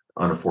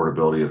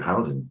unaffordability of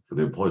housing for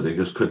the employees. They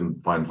just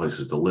couldn't find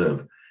places to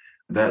live.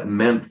 That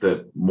meant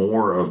that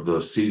more of the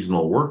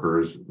seasonal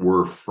workers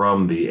were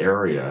from the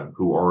area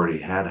who already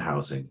had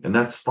housing, and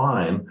that's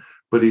fine.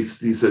 But he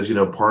says,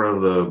 part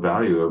of the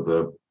value of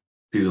the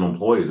seasonal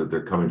employees that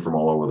they're coming from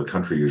all over the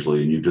country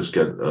usually, and you just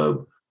get a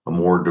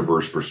more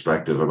diverse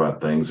perspective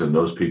about things, and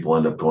those people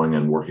end up going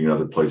and working in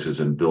other places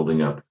and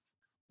building up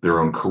their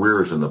own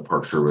careers in the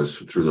Park Service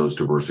through those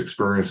diverse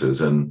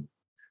experiences. And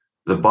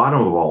the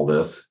bottom of all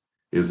this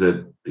is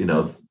that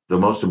the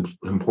most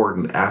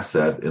important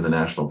asset in the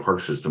national park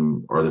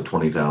system are the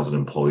 20,000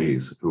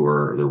 employees who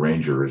are the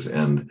rangers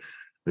and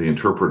the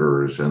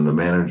interpreters and the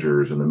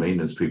managers and the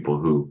maintenance people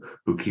who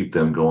keep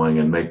them going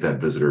and make that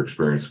visitor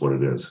experience what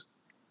it is.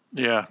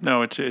 Yeah,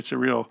 no, it's a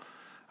real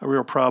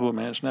problem,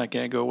 and it's not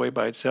going to go away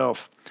by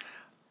itself.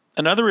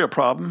 Another real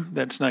problem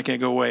that's not going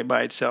to go away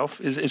by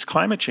itself is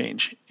climate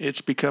change.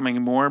 It's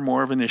becoming more and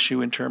more of an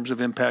issue in terms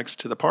of impacts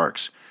to the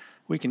parks.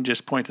 We can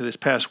just point to this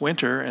past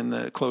winter and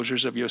the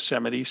closures of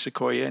Yosemite,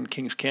 Sequoia, and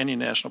Kings Canyon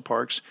national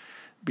parks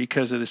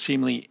because of the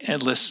seemingly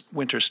endless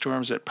winter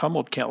storms that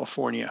pummeled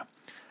California.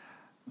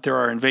 There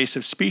are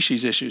invasive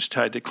species issues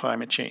tied to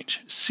climate change,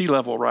 sea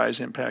level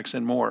rise impacts,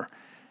 and more.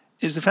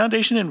 Is the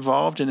foundation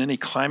involved in any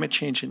climate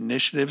change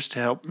initiatives to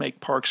help make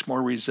parks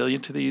more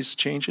resilient to these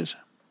changes?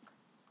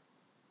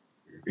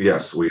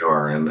 Yes, we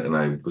are. And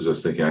I was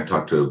just thinking, I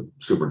talked to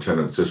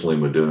Superintendent Cicely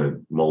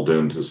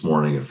Muldoon this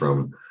morning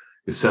from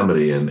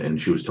Yosemite, and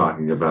she was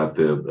talking about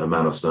the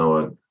amount of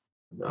snow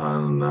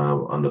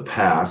on the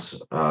pass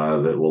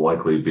that will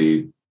likely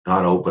be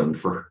not open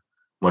for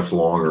much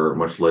longer,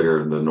 much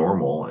later than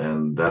normal,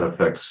 and that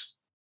affects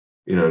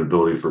the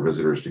ability for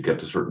visitors to get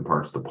to certain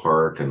parts of the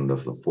park and the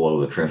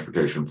flow, the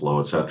transportation flow,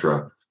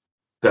 etc.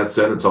 That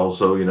said, it's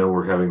also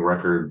we're having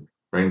record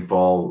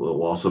rainfall.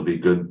 Will also be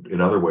good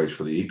in other ways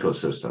for the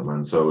ecosystem,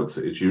 and so it's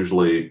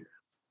usually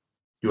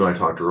you and I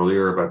talked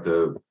earlier about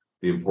the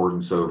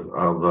importance of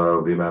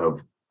the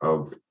amount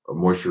of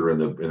moisture in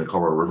the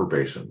Colorado River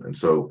Basin, and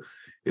so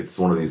it's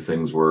one of these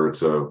things where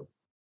it's a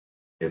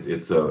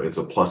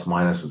plus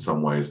minus in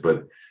some ways.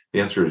 But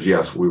the answer is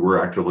yes. We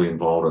were actively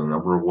involved in a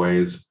number of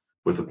ways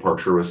with the Park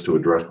Service to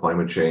address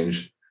climate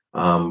change,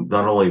 not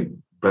only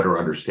better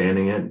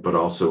understanding it, but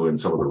also in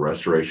some of the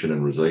restoration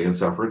and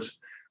resilience efforts.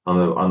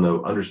 On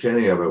the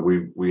understanding of it,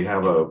 we've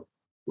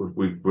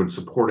been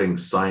supporting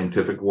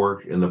scientific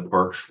work in the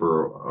parks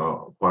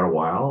for quite a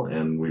while,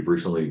 and we've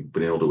recently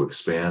been able to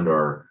expand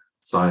our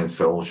science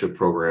fellowship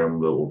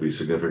program that will be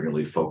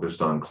significantly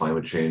focused on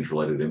climate change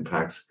related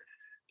impacts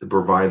to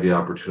provide the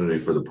opportunity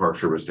for the Park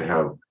Service to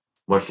have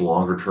much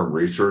longer term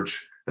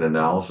research and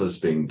analysis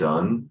being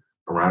done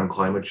around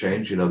climate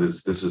change.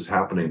 This is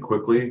happening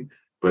quickly,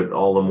 but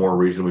all the more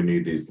reason we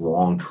need these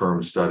long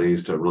term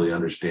studies to really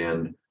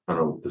understand kind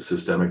of the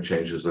systemic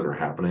changes that are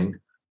happening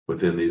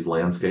within these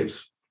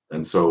landscapes.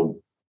 And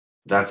so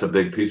that's a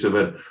big piece of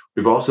it.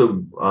 We've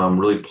also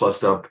really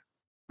plussed up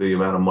the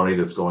amount of money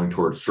that's going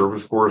towards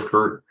service corps,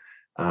 Kurt.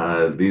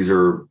 These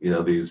are,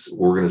 these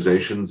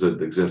organizations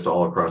that exist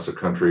all across the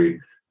country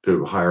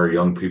to hire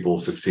young people,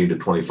 16 to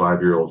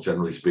 25-year-olds,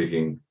 generally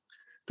speaking,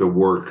 to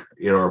work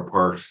in our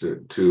parks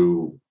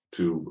to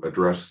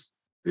address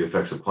the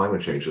effects of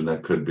climate change. And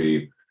that could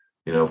be,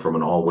 from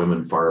an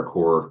all-women fire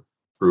corps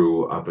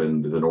crew up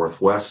in the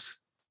Northwest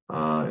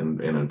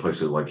and in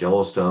places like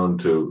Yellowstone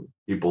to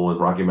people in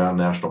Rocky Mountain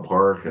National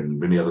Park and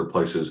many other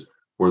places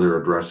where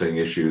they're addressing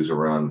issues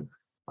around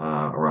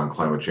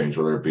climate change,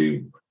 whether it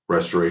be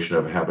restoration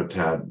of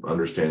habitat,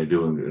 understanding,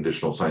 doing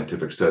additional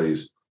scientific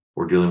studies,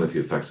 or dealing with the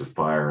effects of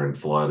fire and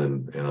flood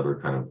and other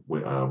kind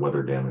of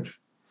weather damage.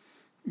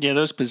 Yeah,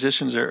 those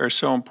positions are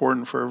so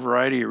important for a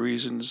variety of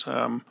reasons.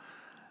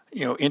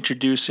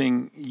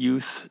 Introducing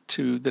youth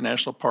to the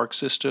national park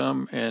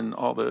system and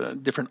all the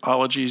different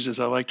ologies, as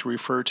I like to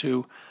refer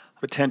to,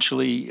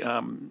 potentially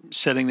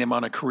setting them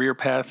on a career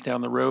path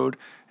down the road.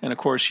 And of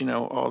course,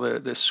 all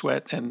the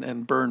sweat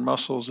and burn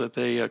muscles that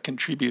they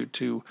contribute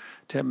to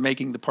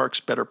making the parks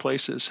better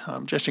places.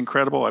 Just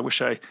incredible. I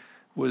wish I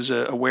was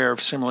aware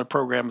of similar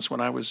programs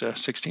when I was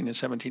 16 and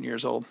 17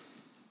 years old.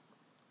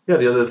 Yeah,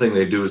 the other thing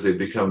they do is they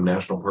become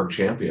national park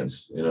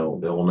champions. They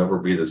will never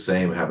be the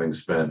same having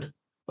spent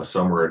a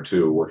summer or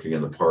two working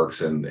in the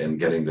parks and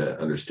getting to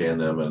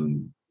understand them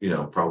and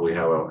probably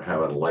have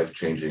a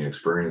life-changing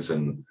experience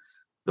in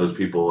those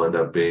people end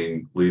up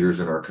being leaders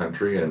in our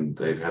country, and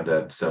they've had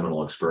that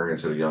seminal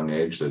experience at a young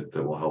age that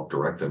will help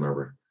direct them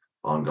ever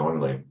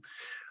ongoingly.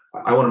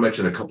 I want to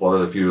mention a couple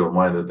other, if you don't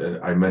mind,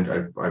 that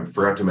I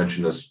forgot to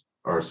mention this.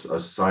 A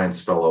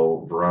science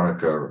fellow,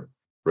 Veronica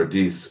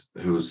Radice,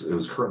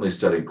 who's currently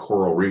studying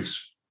coral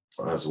reefs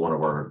as one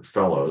of our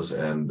fellows,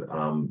 and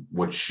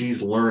what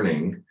she's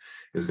learning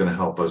is going to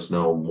help us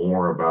know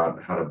more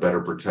about how to better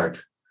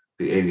protect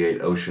the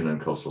 88 ocean and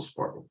coastal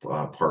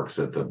parks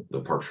that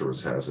the Park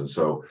Service has. And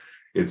so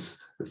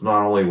it's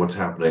not only what's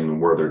happening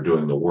and where they're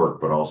doing the work,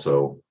 but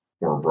also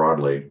more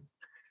broadly.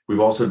 We've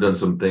also done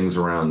some things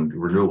around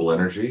renewable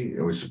energy,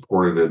 and we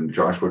supported in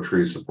Joshua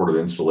Tree, supported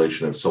the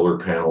installation of solar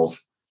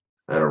panels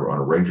on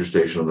a ranger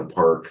station in the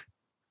park.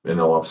 And it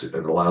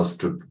allows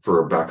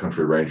for a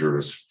backcountry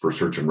ranger for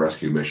search and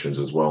rescue missions,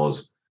 as well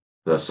as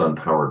the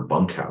sun-powered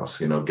bunkhouse.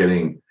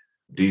 Getting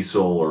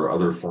diesel or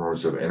other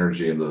forms of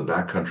energy into the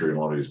backcountry in a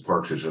lot of these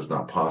parks is just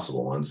not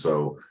possible. And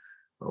so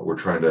we're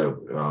trying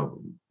to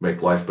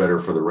make life better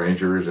for the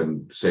rangers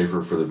and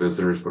safer for the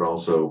visitors, but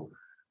also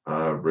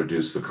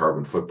reduce the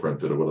carbon footprint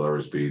that it would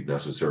otherwise be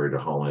necessary to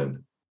haul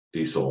in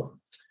diesel.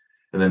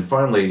 And then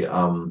finally,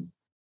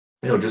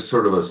 just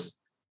sort of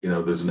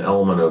there's an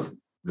element of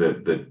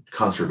that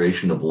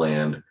conservation of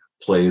land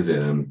plays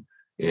in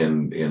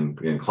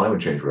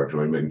climate change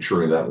reduction,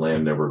 ensuring that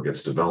land never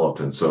gets developed.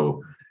 And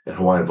so at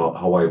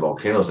Hawaii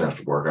Volcanoes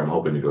National Park, I'm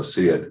hoping to go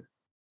see it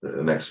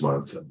next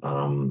month.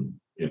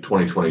 In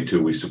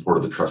 2022, we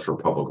supported the Trust for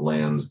Public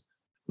Lands,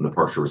 and the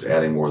Park Service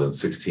adding more than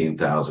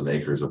 16,000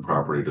 acres of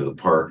property to the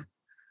park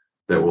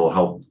that will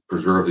help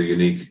preserve the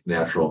unique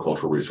natural and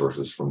cultural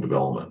resources from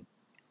development.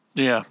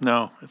 Yeah,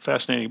 no, a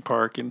fascinating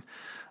park, and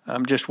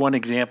just one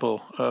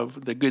example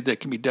of the good that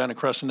can be done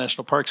across the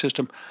national park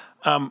system.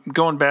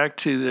 Going back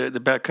to the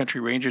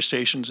backcountry ranger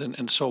stations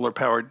and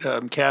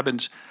solar-powered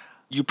cabins,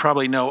 you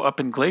probably know up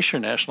in Glacier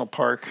National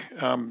Park,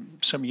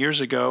 some years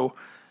ago,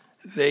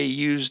 they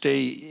used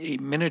a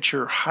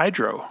miniature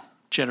hydro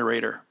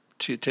generator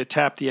to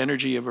tap the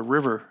energy of a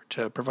river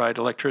to provide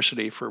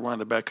electricity for one of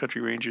the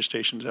backcountry ranger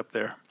stations up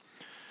there.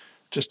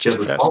 Just the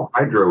small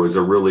hydro is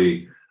a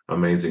really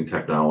amazing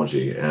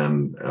technology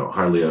and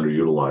highly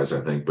underutilized,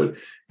 I think. But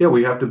yeah,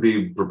 we have to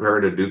be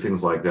prepared to do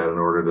things like that in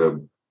order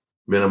to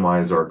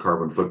minimize our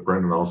carbon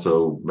footprint and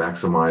also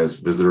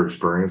maximize visitor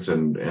experience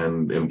and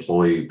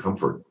employee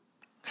comfort.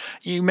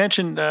 You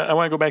mentioned, I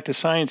want to go back to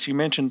science. You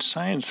mentioned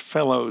science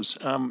fellows.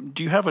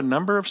 Do you have a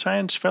number of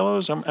science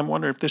fellows? I'm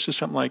wondering if this is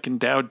something like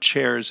endowed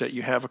chairs that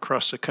you have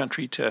across the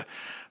country to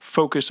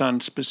focus on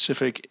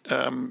specific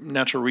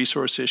natural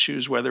resource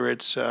issues, whether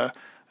it's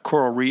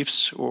coral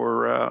reefs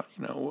or,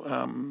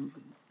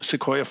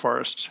 sequoia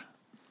forests.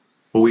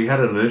 Well, we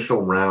had an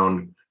initial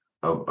round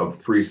of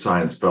 3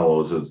 science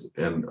fellows,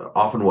 and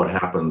often what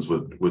happens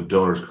with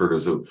donors, Kurt,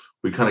 is that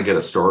we kind of get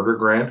a starter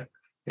grant.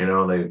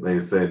 They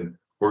said,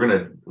 we're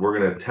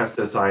gonna test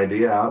this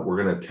idea out. We're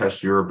gonna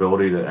test your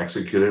ability to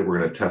execute it. We're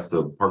gonna test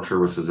the Park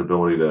Service's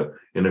ability to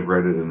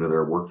integrate it into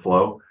their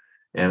workflow,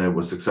 and it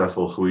was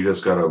successful. So we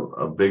just got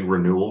a big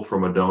renewal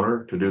from a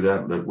donor to do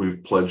that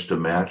we've pledged to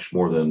match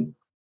more than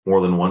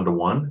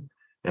 1-to-1.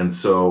 And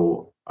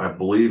so I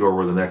believe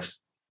over the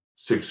next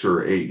 6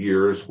 or 8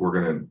 years,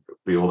 we're going to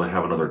be able to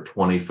have another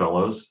 20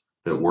 fellows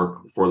that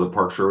work for the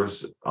Park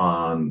Service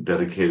on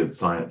dedicated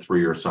science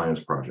 3-year science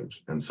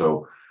projects. And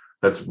so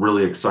that's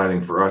really exciting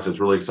for us. It's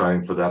really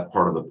exciting for that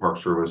part of the Park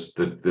Service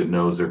that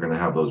knows they're going to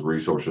have those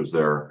resources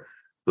there,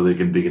 so they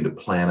can begin to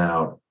plan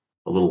out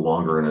a little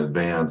longer in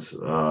advance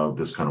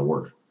this kind of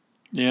work.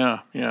 Yeah,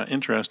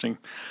 interesting.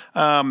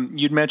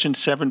 You'd mentioned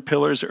 7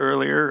 pillars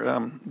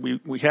earlier.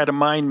 We had a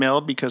mind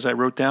meld because I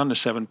wrote down the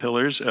 7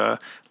 pillars: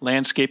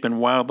 landscape and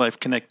wildlife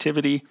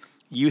connectivity,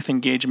 youth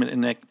engagement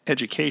and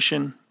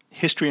education,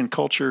 history and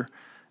culture,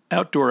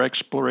 outdoor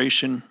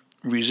exploration,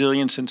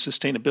 resilience and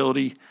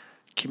sustainability,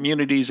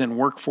 communities and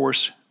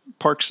workforce,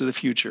 parks of the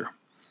future.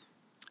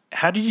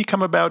 How did you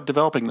come about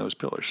developing those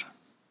pillars?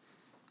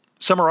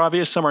 Some are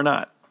obvious, some are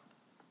not.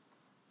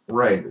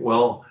 Right.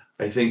 Well,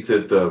 I think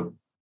that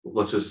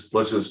let's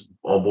just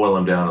all boil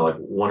them down to, like,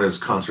 one is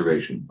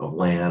conservation of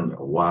land, of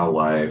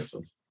wildlife,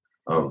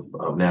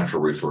 of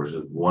natural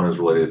resources. One is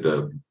related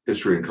to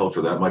history and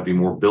culture. That might be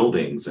more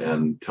buildings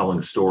and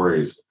telling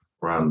stories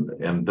around,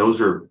 and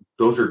those are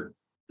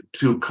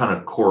 2 kind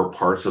of core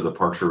parts of the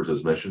Park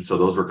Service's mission. So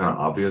those were kind of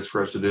obvious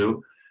for us to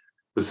do.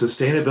 The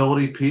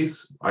sustainability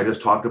piece, I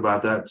just talked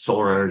about that,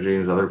 solar energy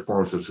and other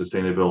forms of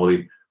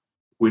sustainability.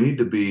 We need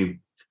to be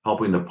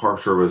helping the Park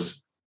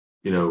Service,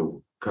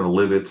 kind of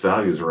live its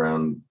values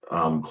around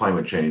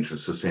climate change and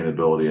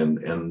sustainability.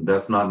 And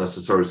that's not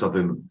necessarily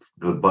something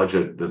the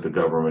budget that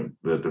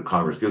the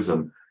Congress gives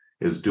them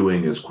is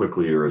doing as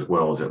quickly or as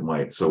well as it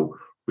might. So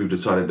we've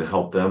decided to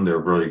help them. They're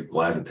really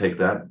glad to take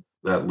that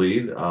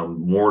lead.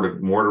 More to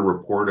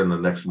report in the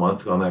next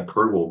month on that,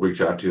 Kurt. We'll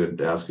reach out to you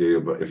and ask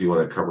you if you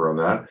want to cover on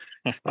that.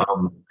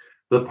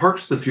 The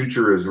Parks of the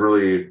Future is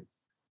really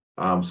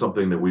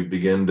something that we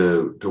begin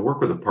to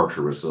work with the Park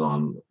Service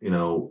on,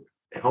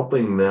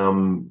 helping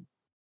them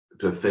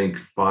to think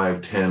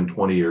 5, 10,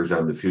 20 years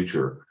out in the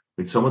future.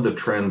 I mean, some of the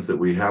trends that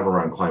we have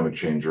around climate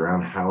change,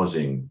 around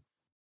housing,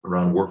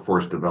 around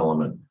workforce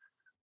development,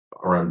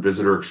 around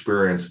visitor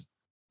experience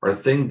are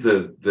things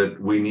that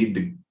we need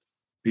to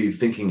be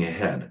thinking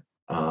ahead.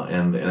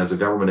 And as a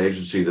government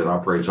agency that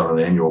operates on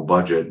an annual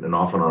budget and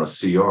often on a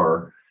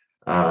CR,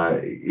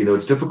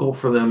 it's difficult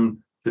for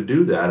them to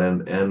do that.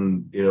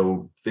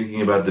 And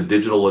thinking about the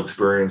digital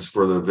experience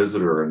for the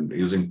visitor and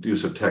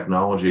use of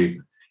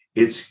technology,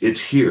 it's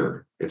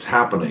here, it's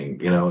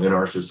happening. In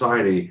our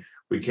society,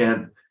 we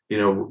can't.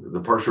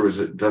 The Park Service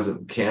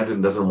doesn't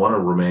want to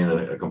remain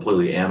a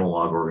completely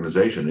analog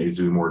organization. It needs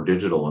to be more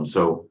digital, and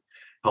so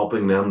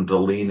helping them to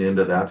lean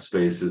into that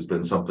space has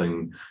been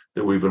something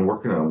that we've been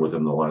working on with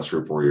them the last 3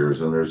 or 4 years,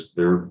 and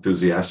they're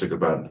enthusiastic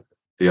about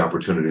the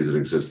opportunities that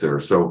exist there.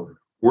 So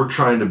we're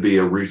trying to be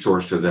a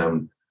resource to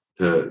them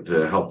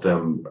to help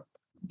them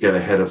get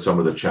ahead of some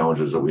of the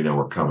challenges that we know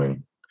are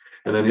coming.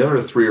 And then the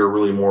other 3 are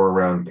really more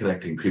around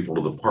connecting people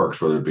to the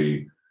parks, whether it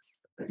be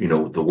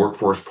the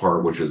workforce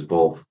part, which is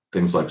both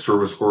things like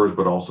service scores,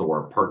 but also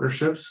our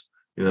partnerships,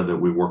 that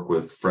we work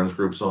with friends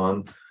groups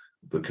on.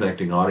 The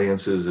connecting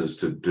audiences is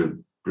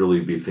to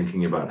really be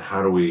thinking about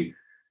how do we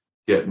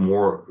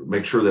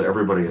make sure that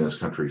everybody in this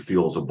country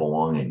feels a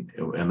belonging.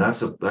 And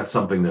that's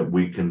something that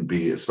we can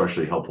be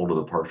especially helpful to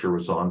the Park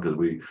Service on, because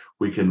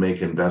we can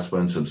make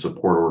investments and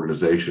support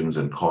organizations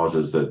and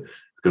causes that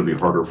it's going to be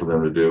harder for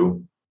them to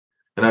do.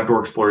 And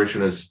outdoor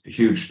exploration is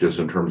huge, just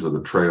in terms of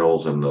the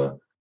trails and the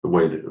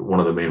way that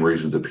one of the main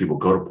reasons that people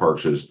go to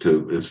parks is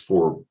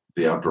for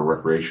the outdoor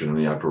recreation and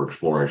the outdoor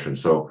exploration.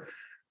 So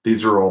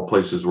these are all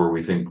places where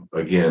we think,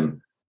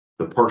 again,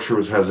 the Park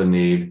Service has a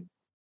need,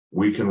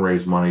 we can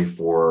raise money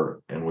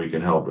for, and we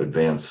can help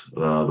advance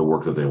the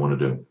work that they want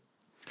to do.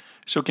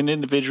 So can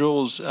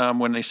individuals,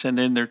 when they send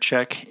in their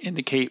check,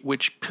 indicate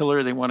which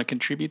pillar they want to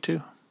contribute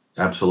to?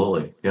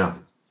 Absolutely, yeah.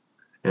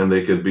 And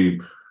it could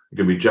be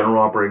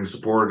general operating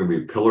support, it can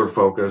be pillar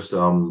focused.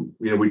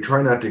 We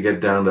try not to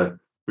get down to,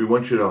 we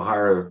want you to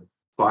hire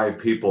 5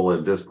 people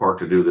at this park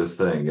to do this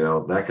thing.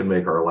 That can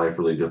make our life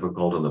really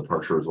difficult and the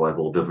Park Service life a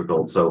little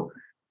difficult. So,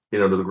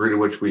 to the degree to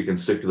which we can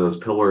stick to those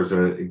pillars,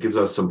 and it gives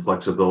us some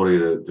flexibility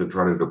to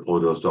try to deploy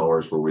those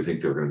dollars where we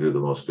think they're going to do the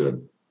most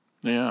good.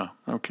 Yeah.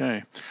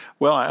 Okay.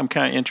 Well, I'm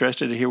kind of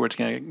interested to hear what's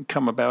going to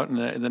come about in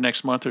the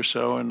next month or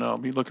so, and I'll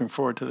be looking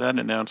forward to that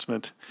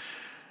announcement.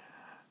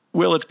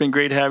 Will, it's been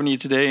great having you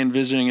today and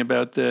visiting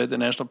about the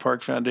National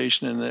Park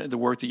Foundation and the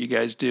work that you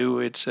guys do.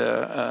 It's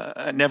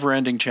a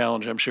never-ending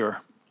challenge, I'm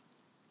sure.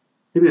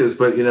 It is,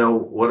 but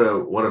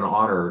what an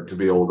honor to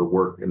be able to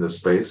work in this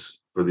space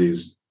for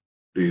these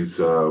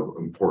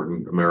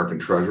important American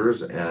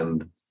treasures,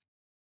 and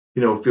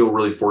feel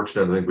really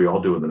fortunate. I think we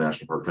all do in the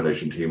National Park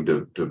Foundation team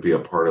to be a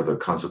part of the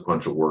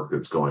consequential work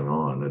that's going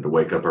on, and to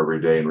wake up every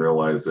day and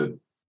realize that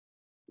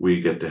we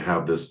get to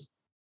have this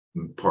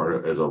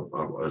part as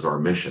our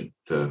mission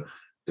to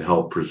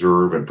help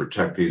preserve and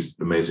protect these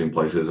amazing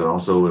places, and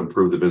also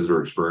improve the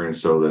visitor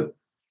experience so that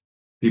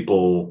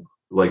people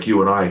like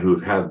you and I,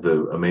 who've had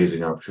the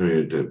amazing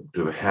opportunity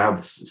to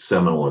have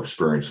seminal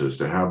experiences,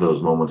 to have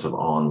those moments of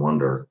awe and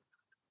wonder,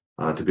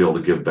 to be able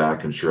to give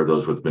back and share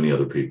those with many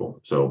other people.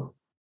 So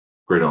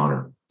great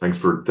honor. Thanks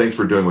for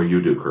doing what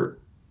you do, Kurt.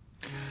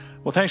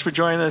 Well, thanks for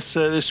joining us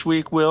this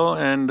week, Will,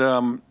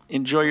 and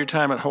enjoy your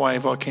time at Hawaii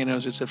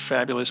Volcanoes. It's a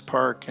fabulous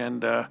park,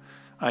 and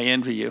I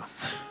envy you.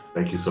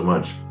 Thank you so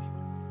much.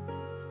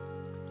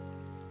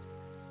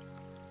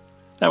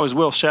 That was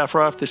Will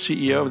Shafroth, the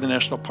CEO of the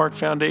National Park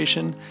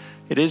Foundation.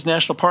 It is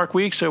National Park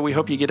Week, so we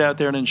hope you get out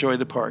there and enjoy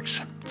the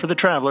parks. For The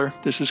Traveler,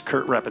 this is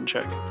Kurt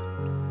Repenchek.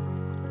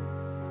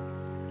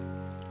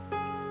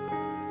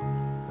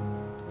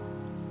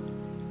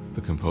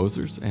 The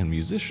composers and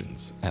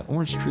musicians at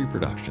Orange Tree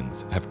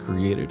Productions have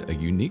created a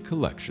unique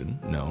collection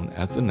known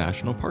as the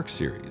National Park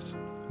Series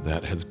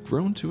that has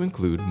grown to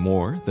include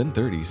more than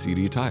 30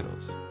 CD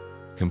titles.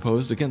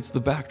 Composed against the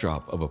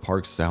backdrop of a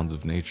park's sounds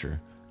of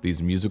nature, these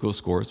musical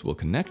scores will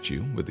connect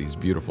you with these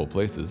beautiful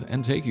places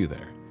and take you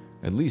there,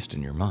 at least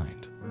in your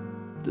mind.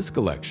 This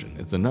collection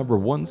is the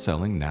 #1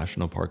 selling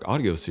National Park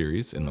audio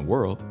series in the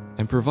world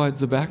and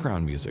provides the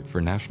background music for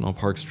National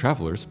Parks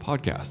Travelers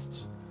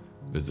podcasts.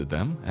 Visit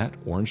them at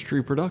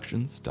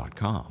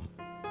orangetreeproductions.com.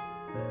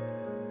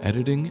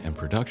 Editing and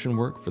production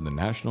work for the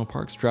National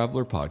Parks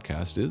Traveler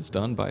podcast is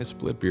done by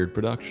Splitbeard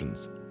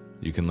Productions.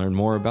 You can learn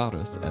more about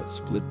us at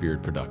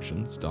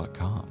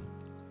splitbeardproductions.com.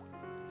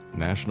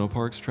 National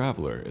Parks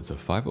Traveler is a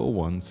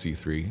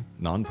 501c3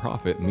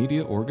 nonprofit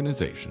media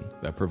organization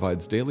that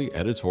provides daily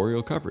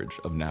editorial coverage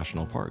of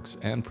national parks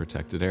and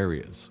protected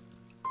areas.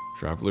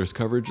 Traveler's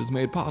coverage is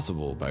made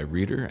possible by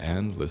reader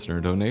and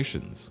listener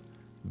donations.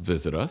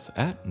 Visit us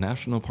at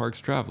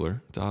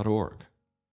nationalparkstraveler.org.